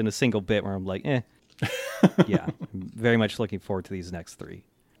 honestly. There isn't a single bit where I'm like, Yeah, I'm very much looking forward to these next three.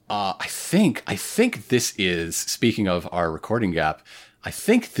 I think this is, speaking of our recording gap, I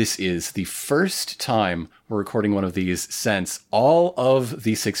think this is the first time we're recording one of these since all of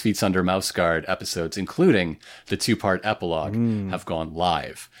the 6 Feet Under Mouse Guard episodes, including the 2-part epilogue, have gone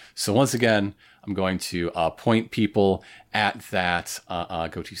live. So once again, I'm going to point people at that.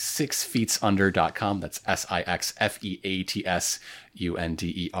 Go to 6feetsunder.com. That's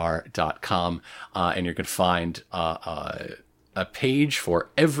SIXFEATSUNDER.com. And you're going to find a page for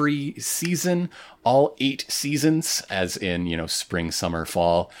every season, all 8 seasons, as in, you know, spring, summer,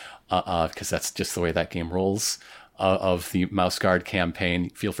 fall, because that's just the way that game rolls. of the Mouse Guard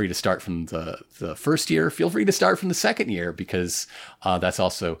campaign. Feel free to start from the first year. Feel free to start from the second year, because that's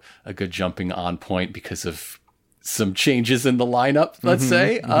also a good jumping on point because of some changes in the lineup, let's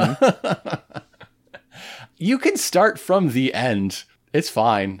say. You can start from the end. It's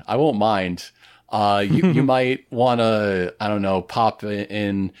fine. I won't mind. You might want to, I don't know, pop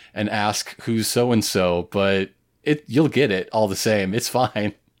in and ask who's so-and-so, but you'll get it all the same. It's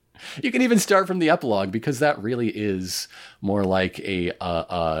fine. You can even start from the epilogue, because that really is more like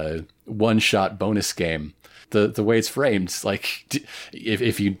a one-shot bonus game. The way it's framed, like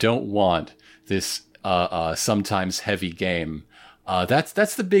if you don't want this sometimes heavy game,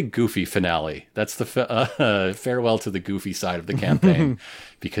 that's the big goofy finale. That's the farewell to the goofy side of the campaign,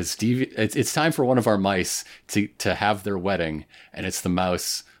 because it's time for one of our mice to have their wedding, and it's the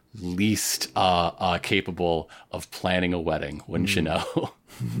mouse least capable of planning a wedding, wouldn't you know?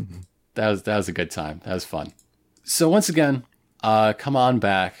 That was a good time. That was fun. So once again, come on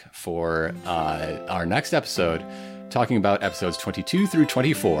back for our next episode, talking about episodes 22 through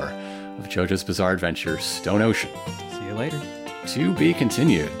 24 of JoJo's Bizarre Adventure Stone Ocean. See you later. To be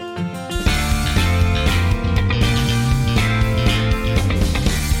continued.